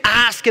sit and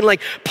ask and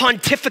like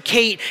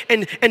pontificate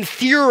and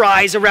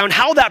theorize around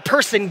how that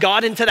person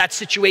got into that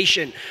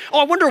situation.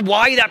 Oh, I wonder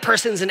why that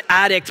person's an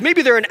addict.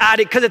 Maybe they're an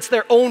addict because it's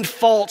their own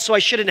fault, so I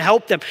shouldn't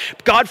help them.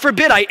 God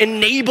forbid I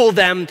enable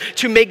them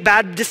to make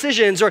bad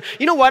decisions. Or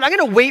you know what, I'm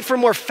gonna wait for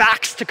more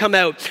facts to come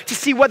out to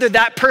see whether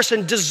that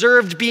person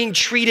deserved being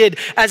treated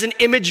as an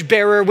image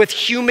bearer with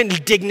human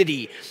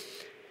dignity.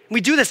 We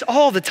do this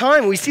all the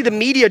time. We see the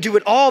media do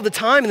it all the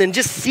time, and then it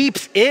just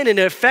seeps in and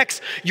it affects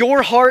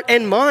your heart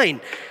and mine.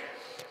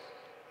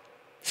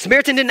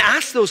 Samaritan didn't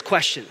ask those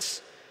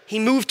questions. He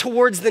moved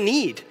towards the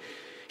need.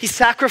 He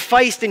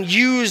sacrificed and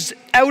used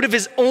out of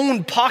his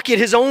own pocket,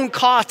 his own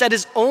cost, at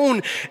his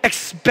own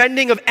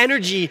expending of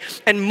energy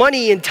and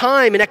money and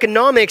time and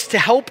economics to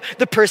help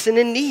the person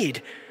in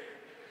need.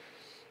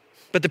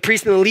 But the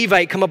priest and the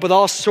Levite come up with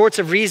all sorts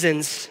of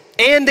reasons,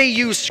 and they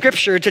use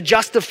scripture to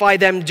justify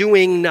them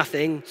doing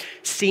nothing,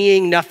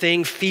 seeing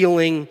nothing,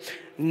 feeling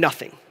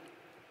nothing.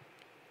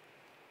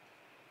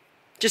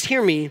 Just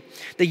hear me,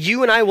 that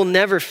you and I will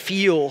never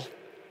feel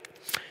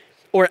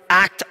or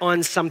act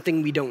on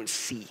something we don't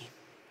see.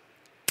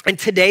 And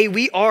today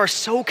we are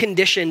so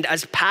conditioned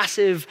as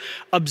passive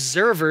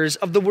observers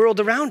of the world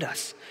around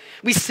us.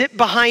 We sit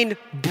behind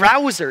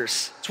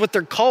browsers, that's what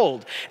they're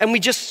called, and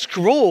we just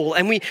scroll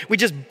and we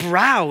just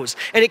browse,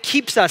 and it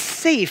keeps us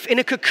safe in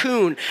a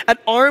cocoon at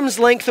arm's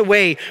length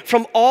away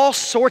from all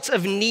sorts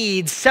of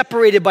needs,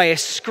 separated by a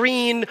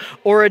screen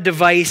or a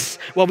device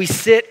while we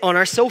sit on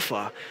our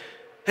sofa.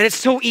 And it's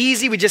so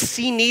easy, we just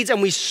see needs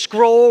and we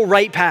scroll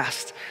right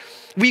past.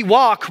 We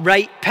walk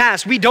right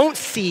past. We don't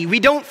see, we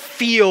don't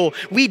feel,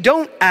 we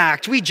don't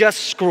act, we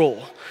just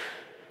scroll.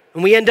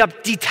 And we end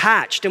up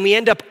detached, and we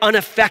end up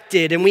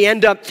unaffected, and we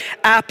end up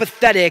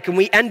apathetic, and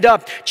we end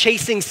up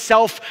chasing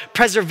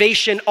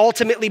self-preservation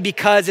ultimately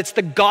because it's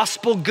the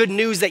gospel good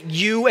news that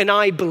you and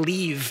I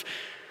believe,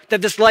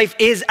 that this life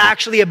is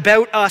actually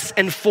about us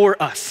and for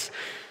us.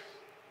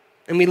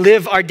 And we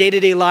live our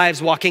day-to-day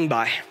lives walking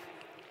by.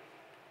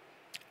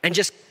 And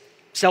just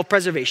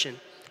self-preservation,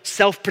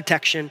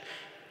 self-protection,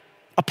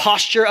 a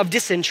posture of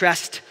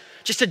disinterest,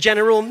 just a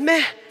general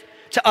meh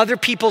to other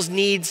people's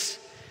needs,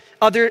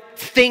 other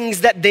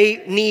things that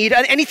they need,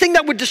 anything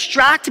that would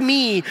distract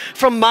me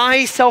from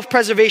my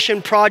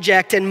self-preservation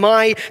project and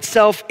my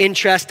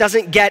self-interest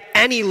doesn't get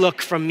any look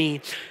from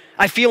me.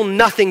 I feel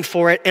nothing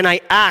for it, and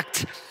I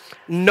act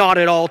not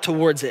at all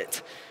towards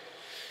it.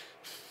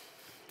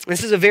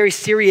 This is a very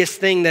serious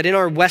thing that in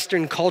our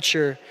Western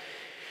culture,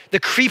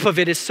 the creep of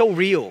it is so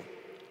real.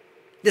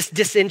 This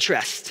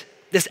disinterest,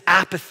 this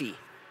apathy,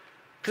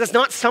 because it's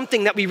not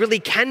something that we really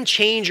can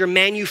change or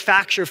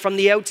manufacture from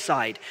the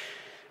outside.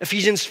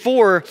 Ephesians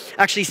 4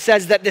 actually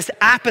says that this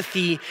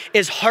apathy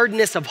is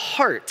hardness of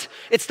heart.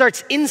 It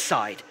starts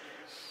inside.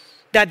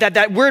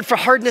 That word for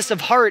hardness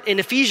of heart in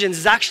Ephesians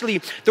is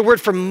actually the word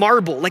for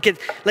marble. Like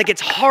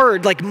it's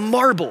hard, like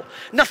marble.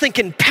 Nothing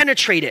can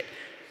penetrate it.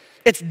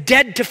 It's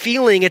dead to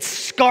feeling, it's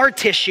scar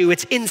tissue,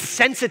 it's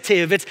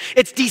insensitive, it's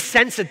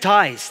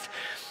desensitized.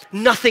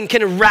 Nothing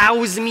can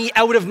rouse me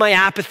out of my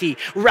apathy,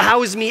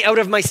 rouse me out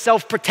of my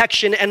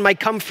self-protection and my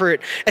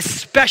comfort,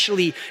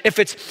 especially if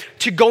it's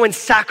to go and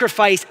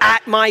sacrifice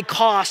at my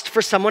cost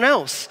for someone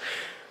else.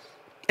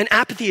 And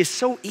apathy is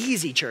so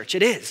easy, church,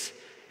 it is.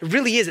 It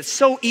really is. It's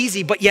so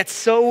easy, but yet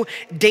so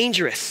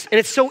dangerous. And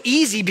it's so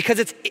easy because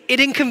it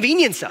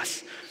inconveniences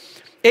us.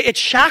 It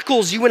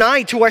shackles you and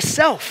I to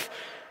ourself.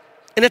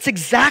 And that's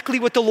exactly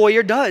what the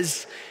lawyer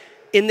does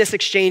in this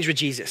exchange with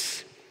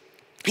Jesus.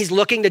 He's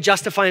looking to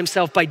justify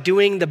himself by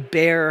doing the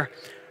bare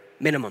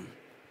minimum.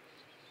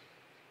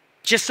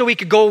 Just so he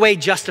could go away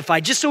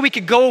justified, just so he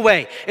could go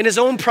away in his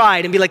own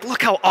pride and be like,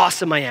 look how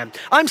awesome I am.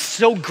 I'm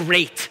so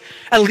great.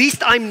 At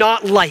least I'm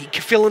not like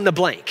fill in the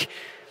blank.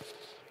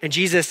 And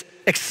Jesus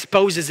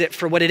exposes it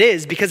for what it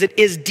is because it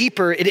is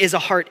deeper, it is a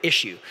heart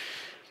issue.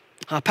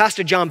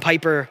 Pastor John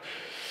Piper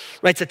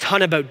writes a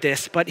ton about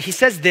this, but he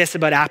says this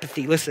about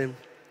apathy. Listen,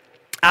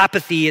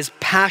 apathy is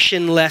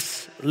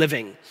passionless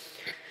living.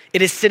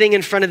 It is sitting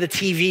in front of the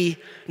TV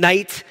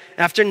night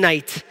after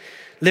night,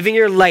 living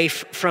your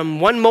life from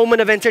one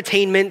moment of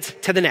entertainment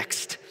to the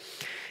next.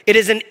 It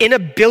is an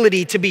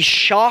inability to be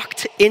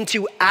shocked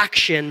into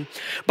action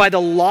by the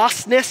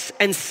lostness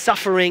and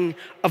suffering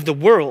of the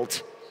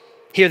world.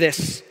 Hear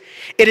this.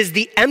 It is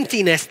the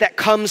emptiness that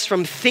comes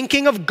from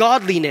thinking of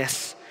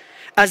godliness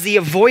as the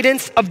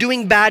avoidance of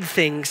doing bad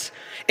things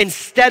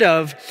instead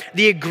of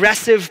the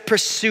aggressive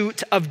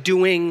pursuit of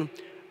doing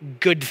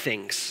good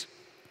things.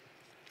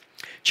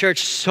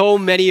 Church, so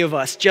many of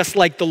us, just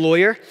like the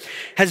lawyer,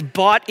 has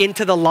bought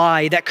into the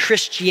lie that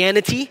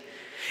Christianity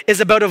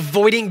is about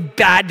avoiding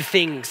bad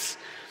things,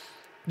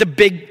 the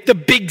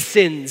big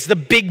sins, the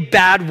big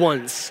bad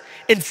ones,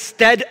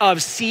 instead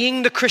of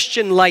seeing the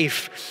Christian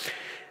life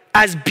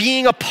as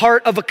being a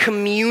part of a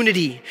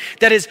community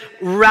that is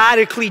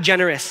radically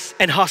generous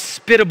and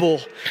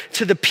hospitable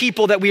to the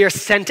people that we are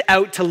sent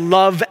out to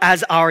love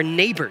as our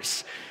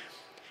neighbors.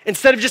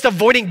 Instead of just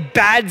avoiding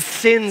bad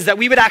sins, that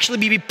we would actually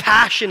be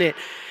passionate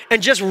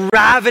and just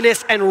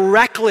ravenous and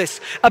reckless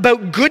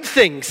about good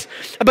things,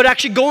 about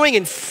actually going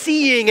and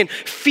seeing and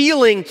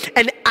feeling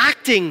and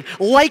acting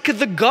like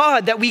the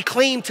God that we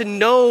claim to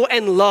know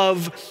and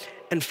love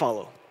and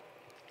follow.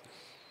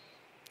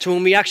 So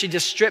when we actually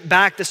just strip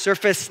back the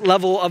surface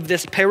level of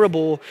this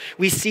parable,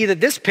 we see that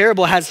this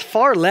parable has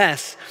far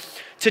less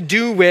to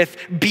do with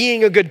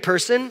being a good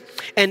person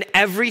and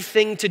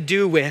everything to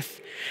do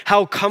with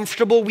how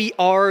comfortable we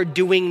are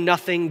doing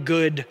nothing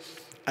good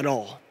at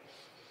all.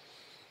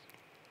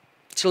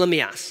 So let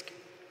me ask,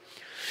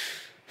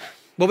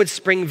 what would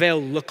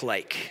Springvale look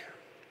like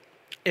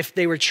if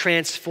they were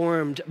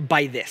transformed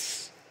by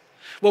this?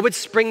 What would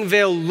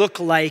Springvale look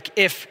like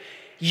if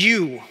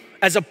you,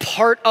 as a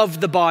part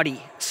of the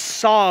body,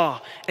 saw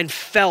and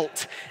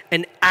felt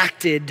and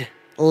acted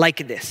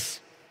like this?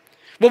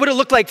 What would it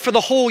look like for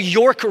the whole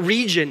York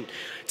region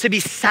to be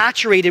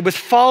saturated with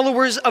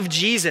followers of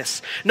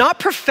Jesus? Not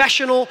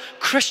professional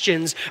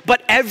Christians,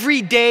 but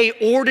everyday,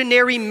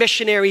 ordinary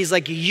missionaries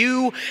like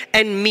you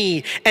and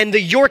me. And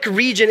the York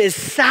region is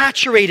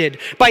saturated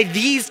by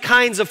these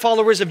kinds of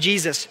followers of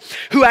Jesus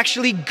who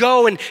actually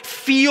go and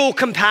feel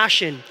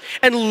compassion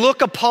and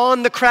look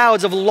upon the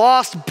crowds of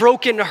lost,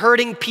 broken,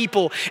 hurting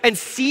people and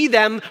see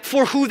them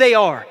for who they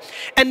are.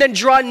 And then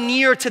draw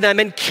near to them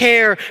and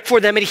care for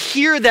them and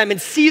hear them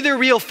and see their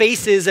real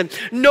faces and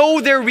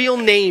know their real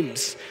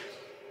names.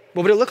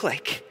 What would it look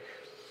like?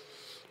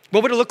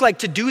 What would it look like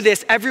to do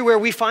this everywhere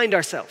we find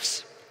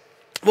ourselves?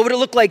 What would it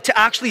look like to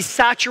actually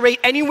saturate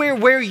anywhere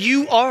where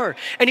you are,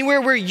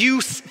 anywhere where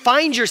you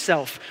find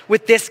yourself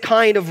with this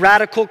kind of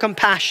radical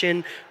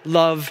compassion,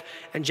 love,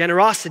 and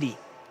generosity?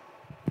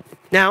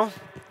 Now,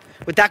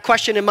 with that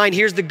question in mind,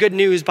 here's the good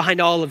news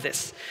behind all of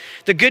this.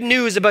 The good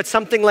news about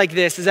something like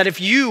this is that if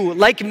you,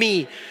 like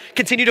me,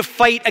 continue to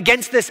fight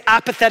against this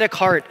apathetic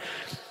heart,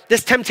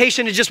 this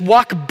temptation to just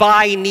walk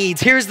by needs,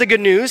 here's the good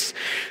news.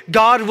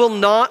 God will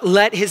not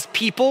let his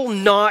people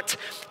not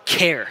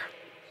care.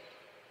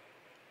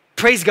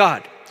 Praise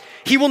God.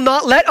 He will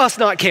not let us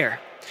not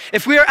care.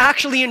 If we are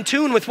actually in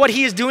tune with what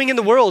he is doing in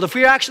the world, if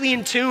we are actually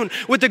in tune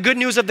with the good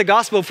news of the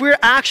gospel, if we're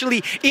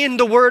actually in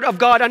the word of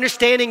God,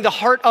 understanding the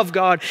heart of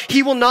God,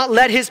 he will not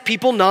let his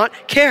people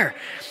not care.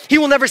 He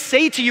will never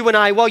say to you and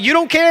I, well, you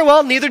don't care,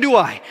 well, neither do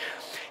I.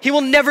 He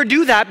will never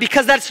do that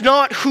because that's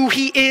not who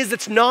he is.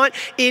 It's not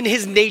in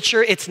his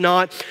nature. It's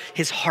not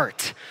his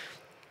heart.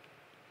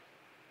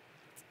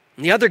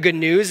 And the other good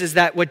news is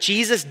that what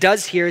Jesus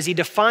does here is he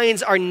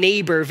defines our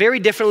neighbor very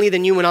differently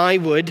than you and I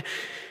would.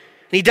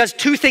 And he does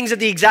two things at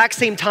the exact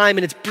same time,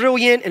 and it's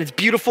brilliant and it's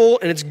beautiful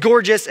and it's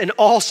gorgeous in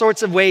all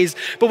sorts of ways.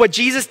 But what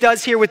Jesus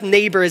does here with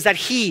neighbor is that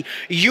he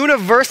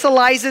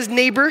universalizes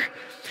neighbor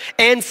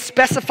and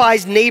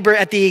specifies neighbor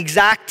at the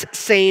exact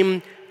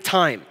same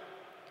time.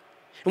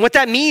 And what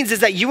that means is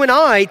that you and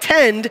I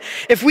tend,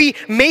 if we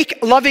make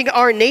loving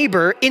our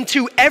neighbor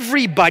into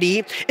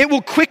everybody, it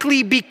will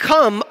quickly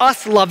become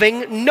us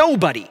loving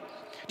nobody.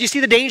 Do you see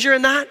the danger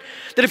in that?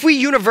 That if we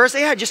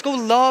universally, just go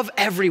love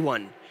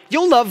everyone,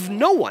 you'll love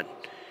no one.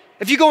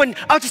 If you go and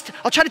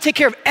I'll try to take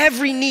care of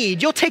every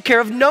need, you'll take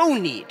care of no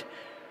need.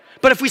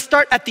 But if we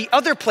start at the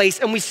other place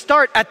and we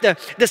start at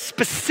the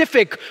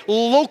specific,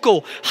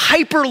 local,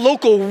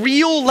 hyper-local,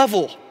 real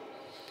level,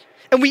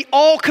 and we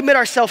all commit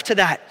ourselves to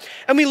that,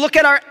 and we look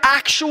at our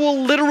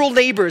actual literal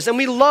neighbors, and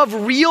we love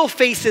real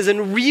faces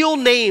and real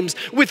names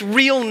with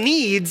real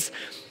needs,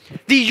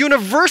 the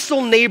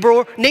universal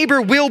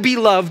neighbor will be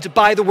loved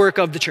by the work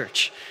of the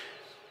church.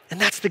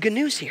 And that's the good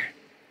news here.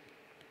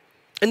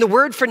 And the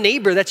word for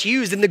neighbor that's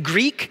used in the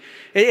Greek,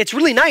 it's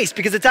really nice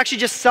because it's actually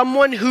just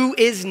someone who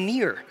is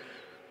near.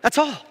 That's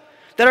all.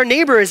 That our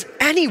neighbor is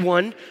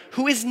anyone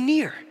who is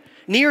near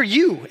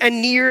you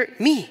and near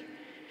me.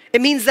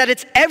 It means that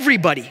it's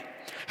everybody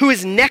who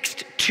is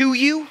next to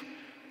you,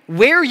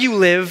 where you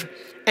live,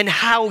 and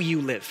how you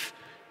live.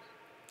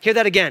 Hear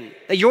that again.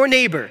 That your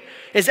neighbor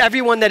is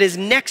everyone that is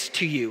next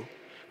to you,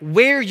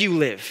 where you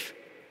live,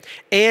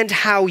 and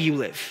how you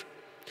live.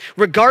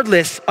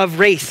 Regardless of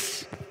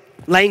race,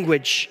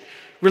 language,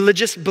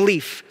 religious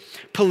belief,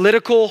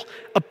 political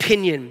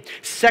opinion,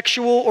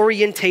 sexual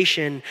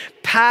orientation,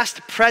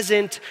 past,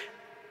 present,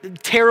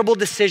 terrible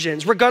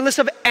decisions, regardless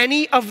of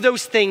any of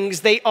those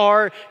things, they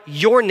are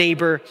your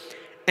neighbor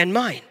and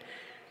mine.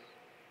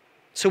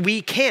 So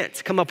we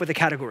can't come up with a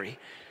category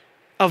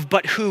of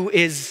but who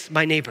is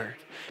my neighbor?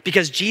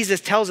 Because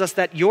Jesus tells us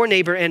that your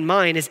neighbor and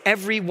mine is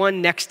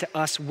everyone next to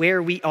us,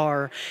 where we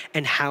are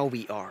and how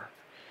we are.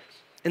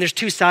 And there's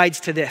two sides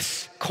to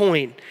this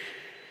coin.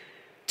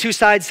 Two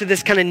sides to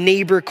this kind of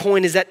neighbor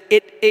coin is that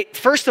it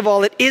first of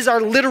all, it is our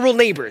literal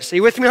neighbors. Are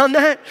you with me on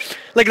that?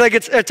 Like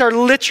it's our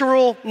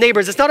literal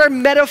neighbors. It's not our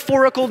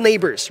metaphorical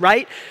neighbors,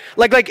 right?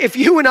 Like if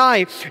you and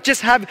I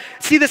just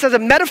see this as a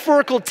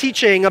metaphorical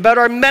teaching about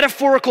our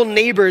metaphorical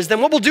neighbors, then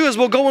what we'll do is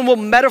we'll go and we'll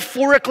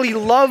metaphorically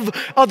love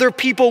other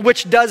people,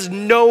 which does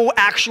no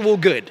actual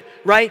good,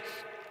 right?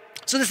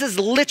 So this is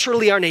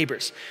literally our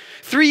neighbors.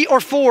 3 or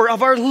 4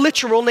 of our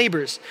literal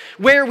neighbors,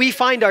 where we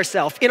find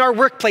ourselves, in our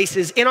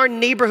workplaces, in our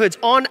neighborhoods,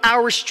 on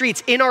our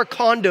streets, in our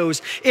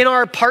condos, in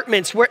our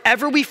apartments,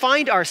 wherever we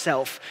find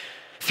ourselves.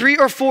 3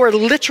 or 4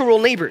 literal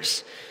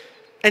neighbors.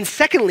 And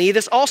secondly,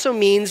 this also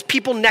means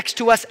people next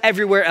to us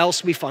everywhere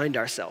else we find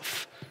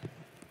ourselves.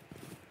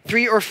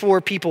 3 or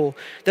 4 people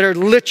that are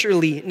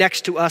literally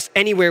next to us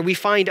anywhere we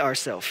find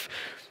ourselves.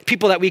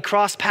 People that we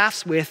cross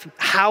paths with,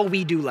 how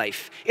we do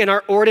life, in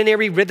our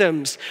ordinary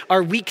rhythms,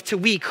 our week to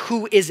week,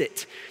 who is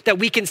it? That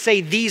we can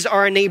say these are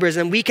our neighbors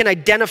and we can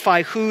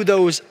identify who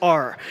those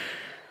are.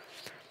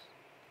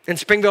 In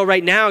Springville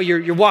right now,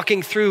 you're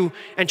walking through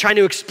and trying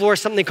to explore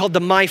something called the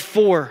My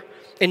 4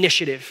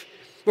 initiative,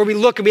 where we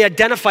look and we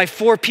identify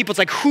 4 people. It's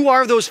like, who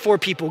are those 4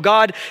 people?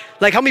 God,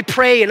 like help me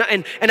pray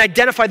and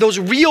identify those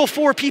real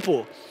 4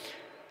 people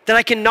that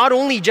I can not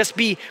only just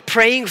be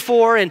praying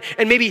for and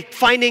maybe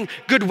finding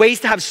good ways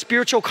to have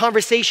spiritual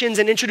conversations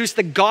and introduce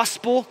the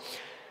gospel,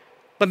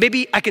 but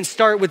maybe I can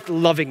start with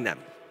loving them,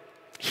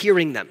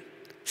 hearing them,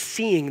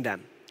 seeing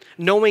them,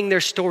 knowing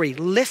their story,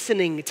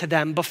 listening to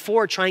them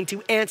before trying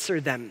to answer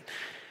them.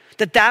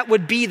 That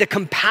would be the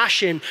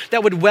compassion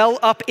that would well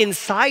up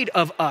inside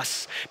of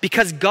us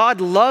because God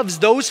loves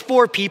those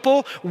 4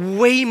 people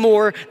way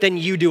more than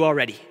you do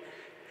already.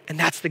 And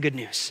that's the good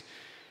news.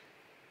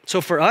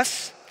 So for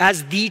us,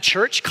 as the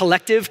church,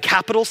 collective,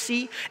 capital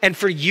C, and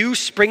for you,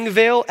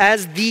 Springvale,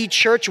 as the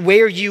church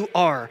where you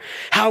are,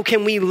 how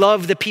can we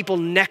love the people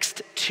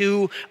next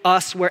to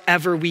us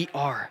wherever we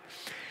are?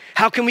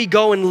 How can we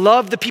go and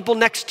love the people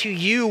next to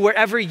you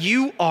wherever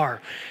you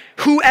are,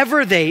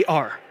 whoever they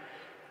are?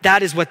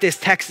 That is what this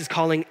text is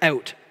calling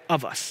out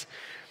of us.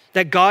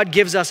 That God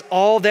gives us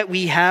all that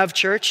we have,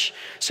 church,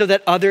 so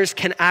that others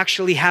can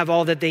actually have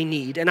all that they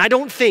need. And I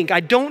don't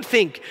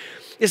think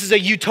this is a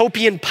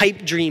utopian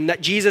pipe dream that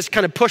Jesus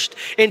kind of pushed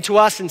into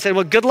us and said,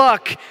 well, good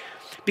luck,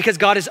 because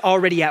God is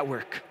already at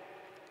work.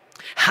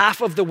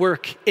 Half of the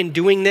work in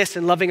doing this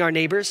and loving our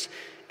neighbors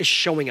is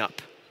showing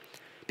up.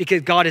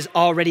 Because God is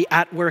already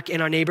at work in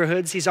our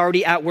neighborhoods. He's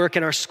already at work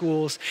in our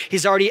schools.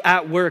 He's already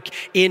at work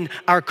in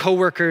our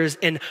coworkers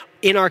and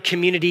in our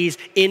communities,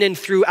 in and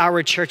through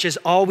our churches.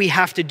 All we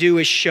have to do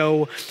is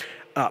show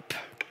up.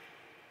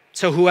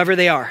 So whoever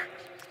they are,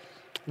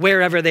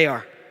 wherever they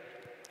are,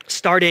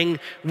 starting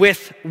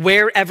with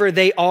wherever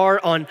they are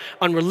on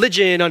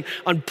religion,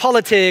 on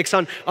politics,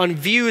 on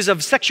views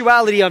of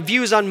sexuality, on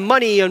views on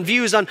money, on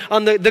views on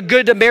the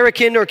good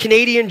American or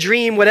Canadian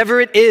dream, whatever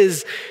it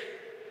is,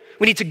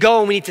 we need to go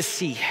and we need to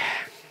see.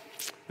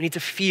 We need to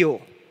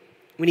feel.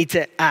 We need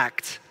to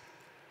act.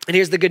 And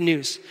here's the good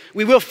news.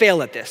 We will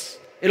fail at this.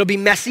 It'll be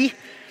messy.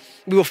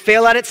 We will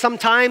fail at it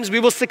sometimes. We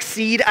will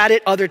succeed at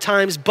it other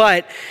times,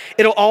 but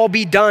it'll all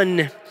be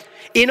done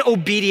in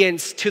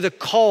obedience to the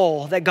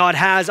call that God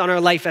has on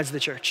our life as the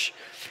church,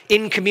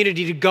 in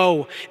community to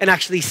go and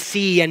actually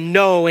see and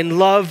know and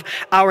love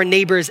our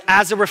neighbors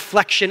as a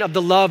reflection of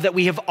the love that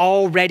we have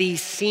already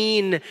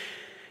seen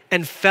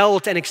and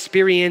felt and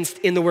experienced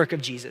in the work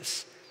of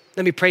Jesus.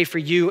 Let me pray for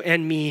you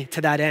and me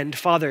to that end.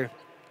 Father,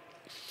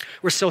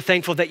 we're so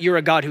thankful that you're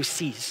a God who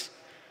sees,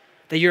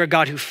 that you're a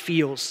God who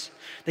feels,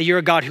 that you're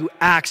a God who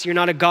acts. You're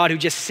not a God who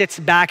just sits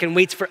back and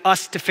waits for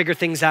us to figure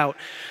things out,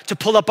 to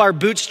pull up our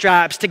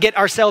bootstraps, to get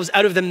ourselves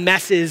out of the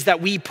messes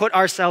that we put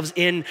ourselves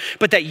in,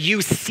 but that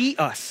you see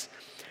us,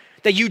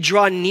 that you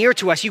draw near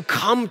to us, you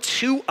come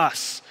to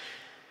us,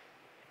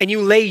 and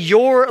you lay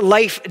your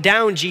life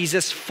down,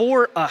 Jesus,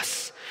 for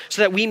us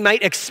so that we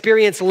might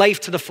experience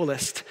life to the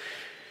fullest.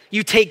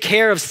 You take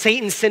care of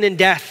Satan, sin, and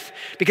death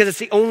because it's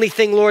the only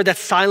thing, Lord, that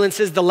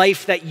silences the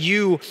life that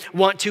you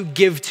want to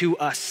give to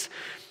us.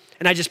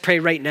 And I just pray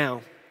right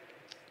now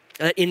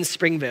in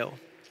Springvale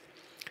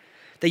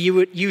that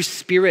you,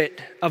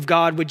 Spirit of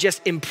God, would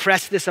just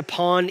impress this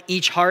upon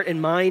each heart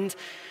and mind,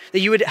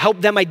 that you would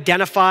help them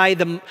identify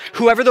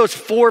whoever those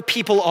 4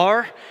 people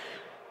are,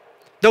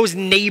 those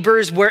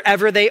neighbors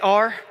wherever they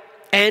are,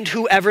 and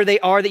whoever they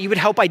are, that you would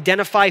help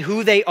identify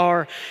who they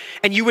are,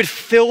 and you would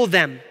fill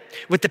them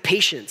with the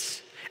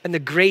patience and the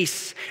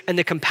grace and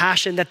the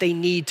compassion that they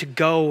need to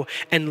go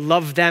and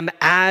love them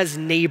as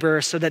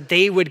neighbors so that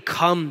they would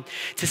come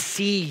to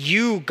see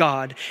you,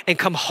 God, and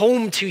come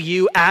home to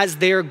you as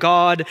their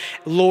God,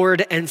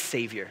 Lord, and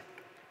Savior.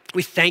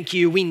 We thank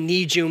you, we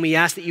need you, and we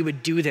ask that you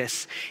would do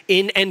this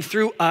in and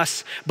through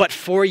us, but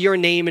for your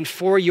name and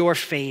for your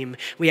fame.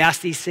 We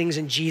ask these things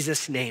in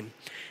Jesus' name.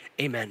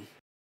 Amen.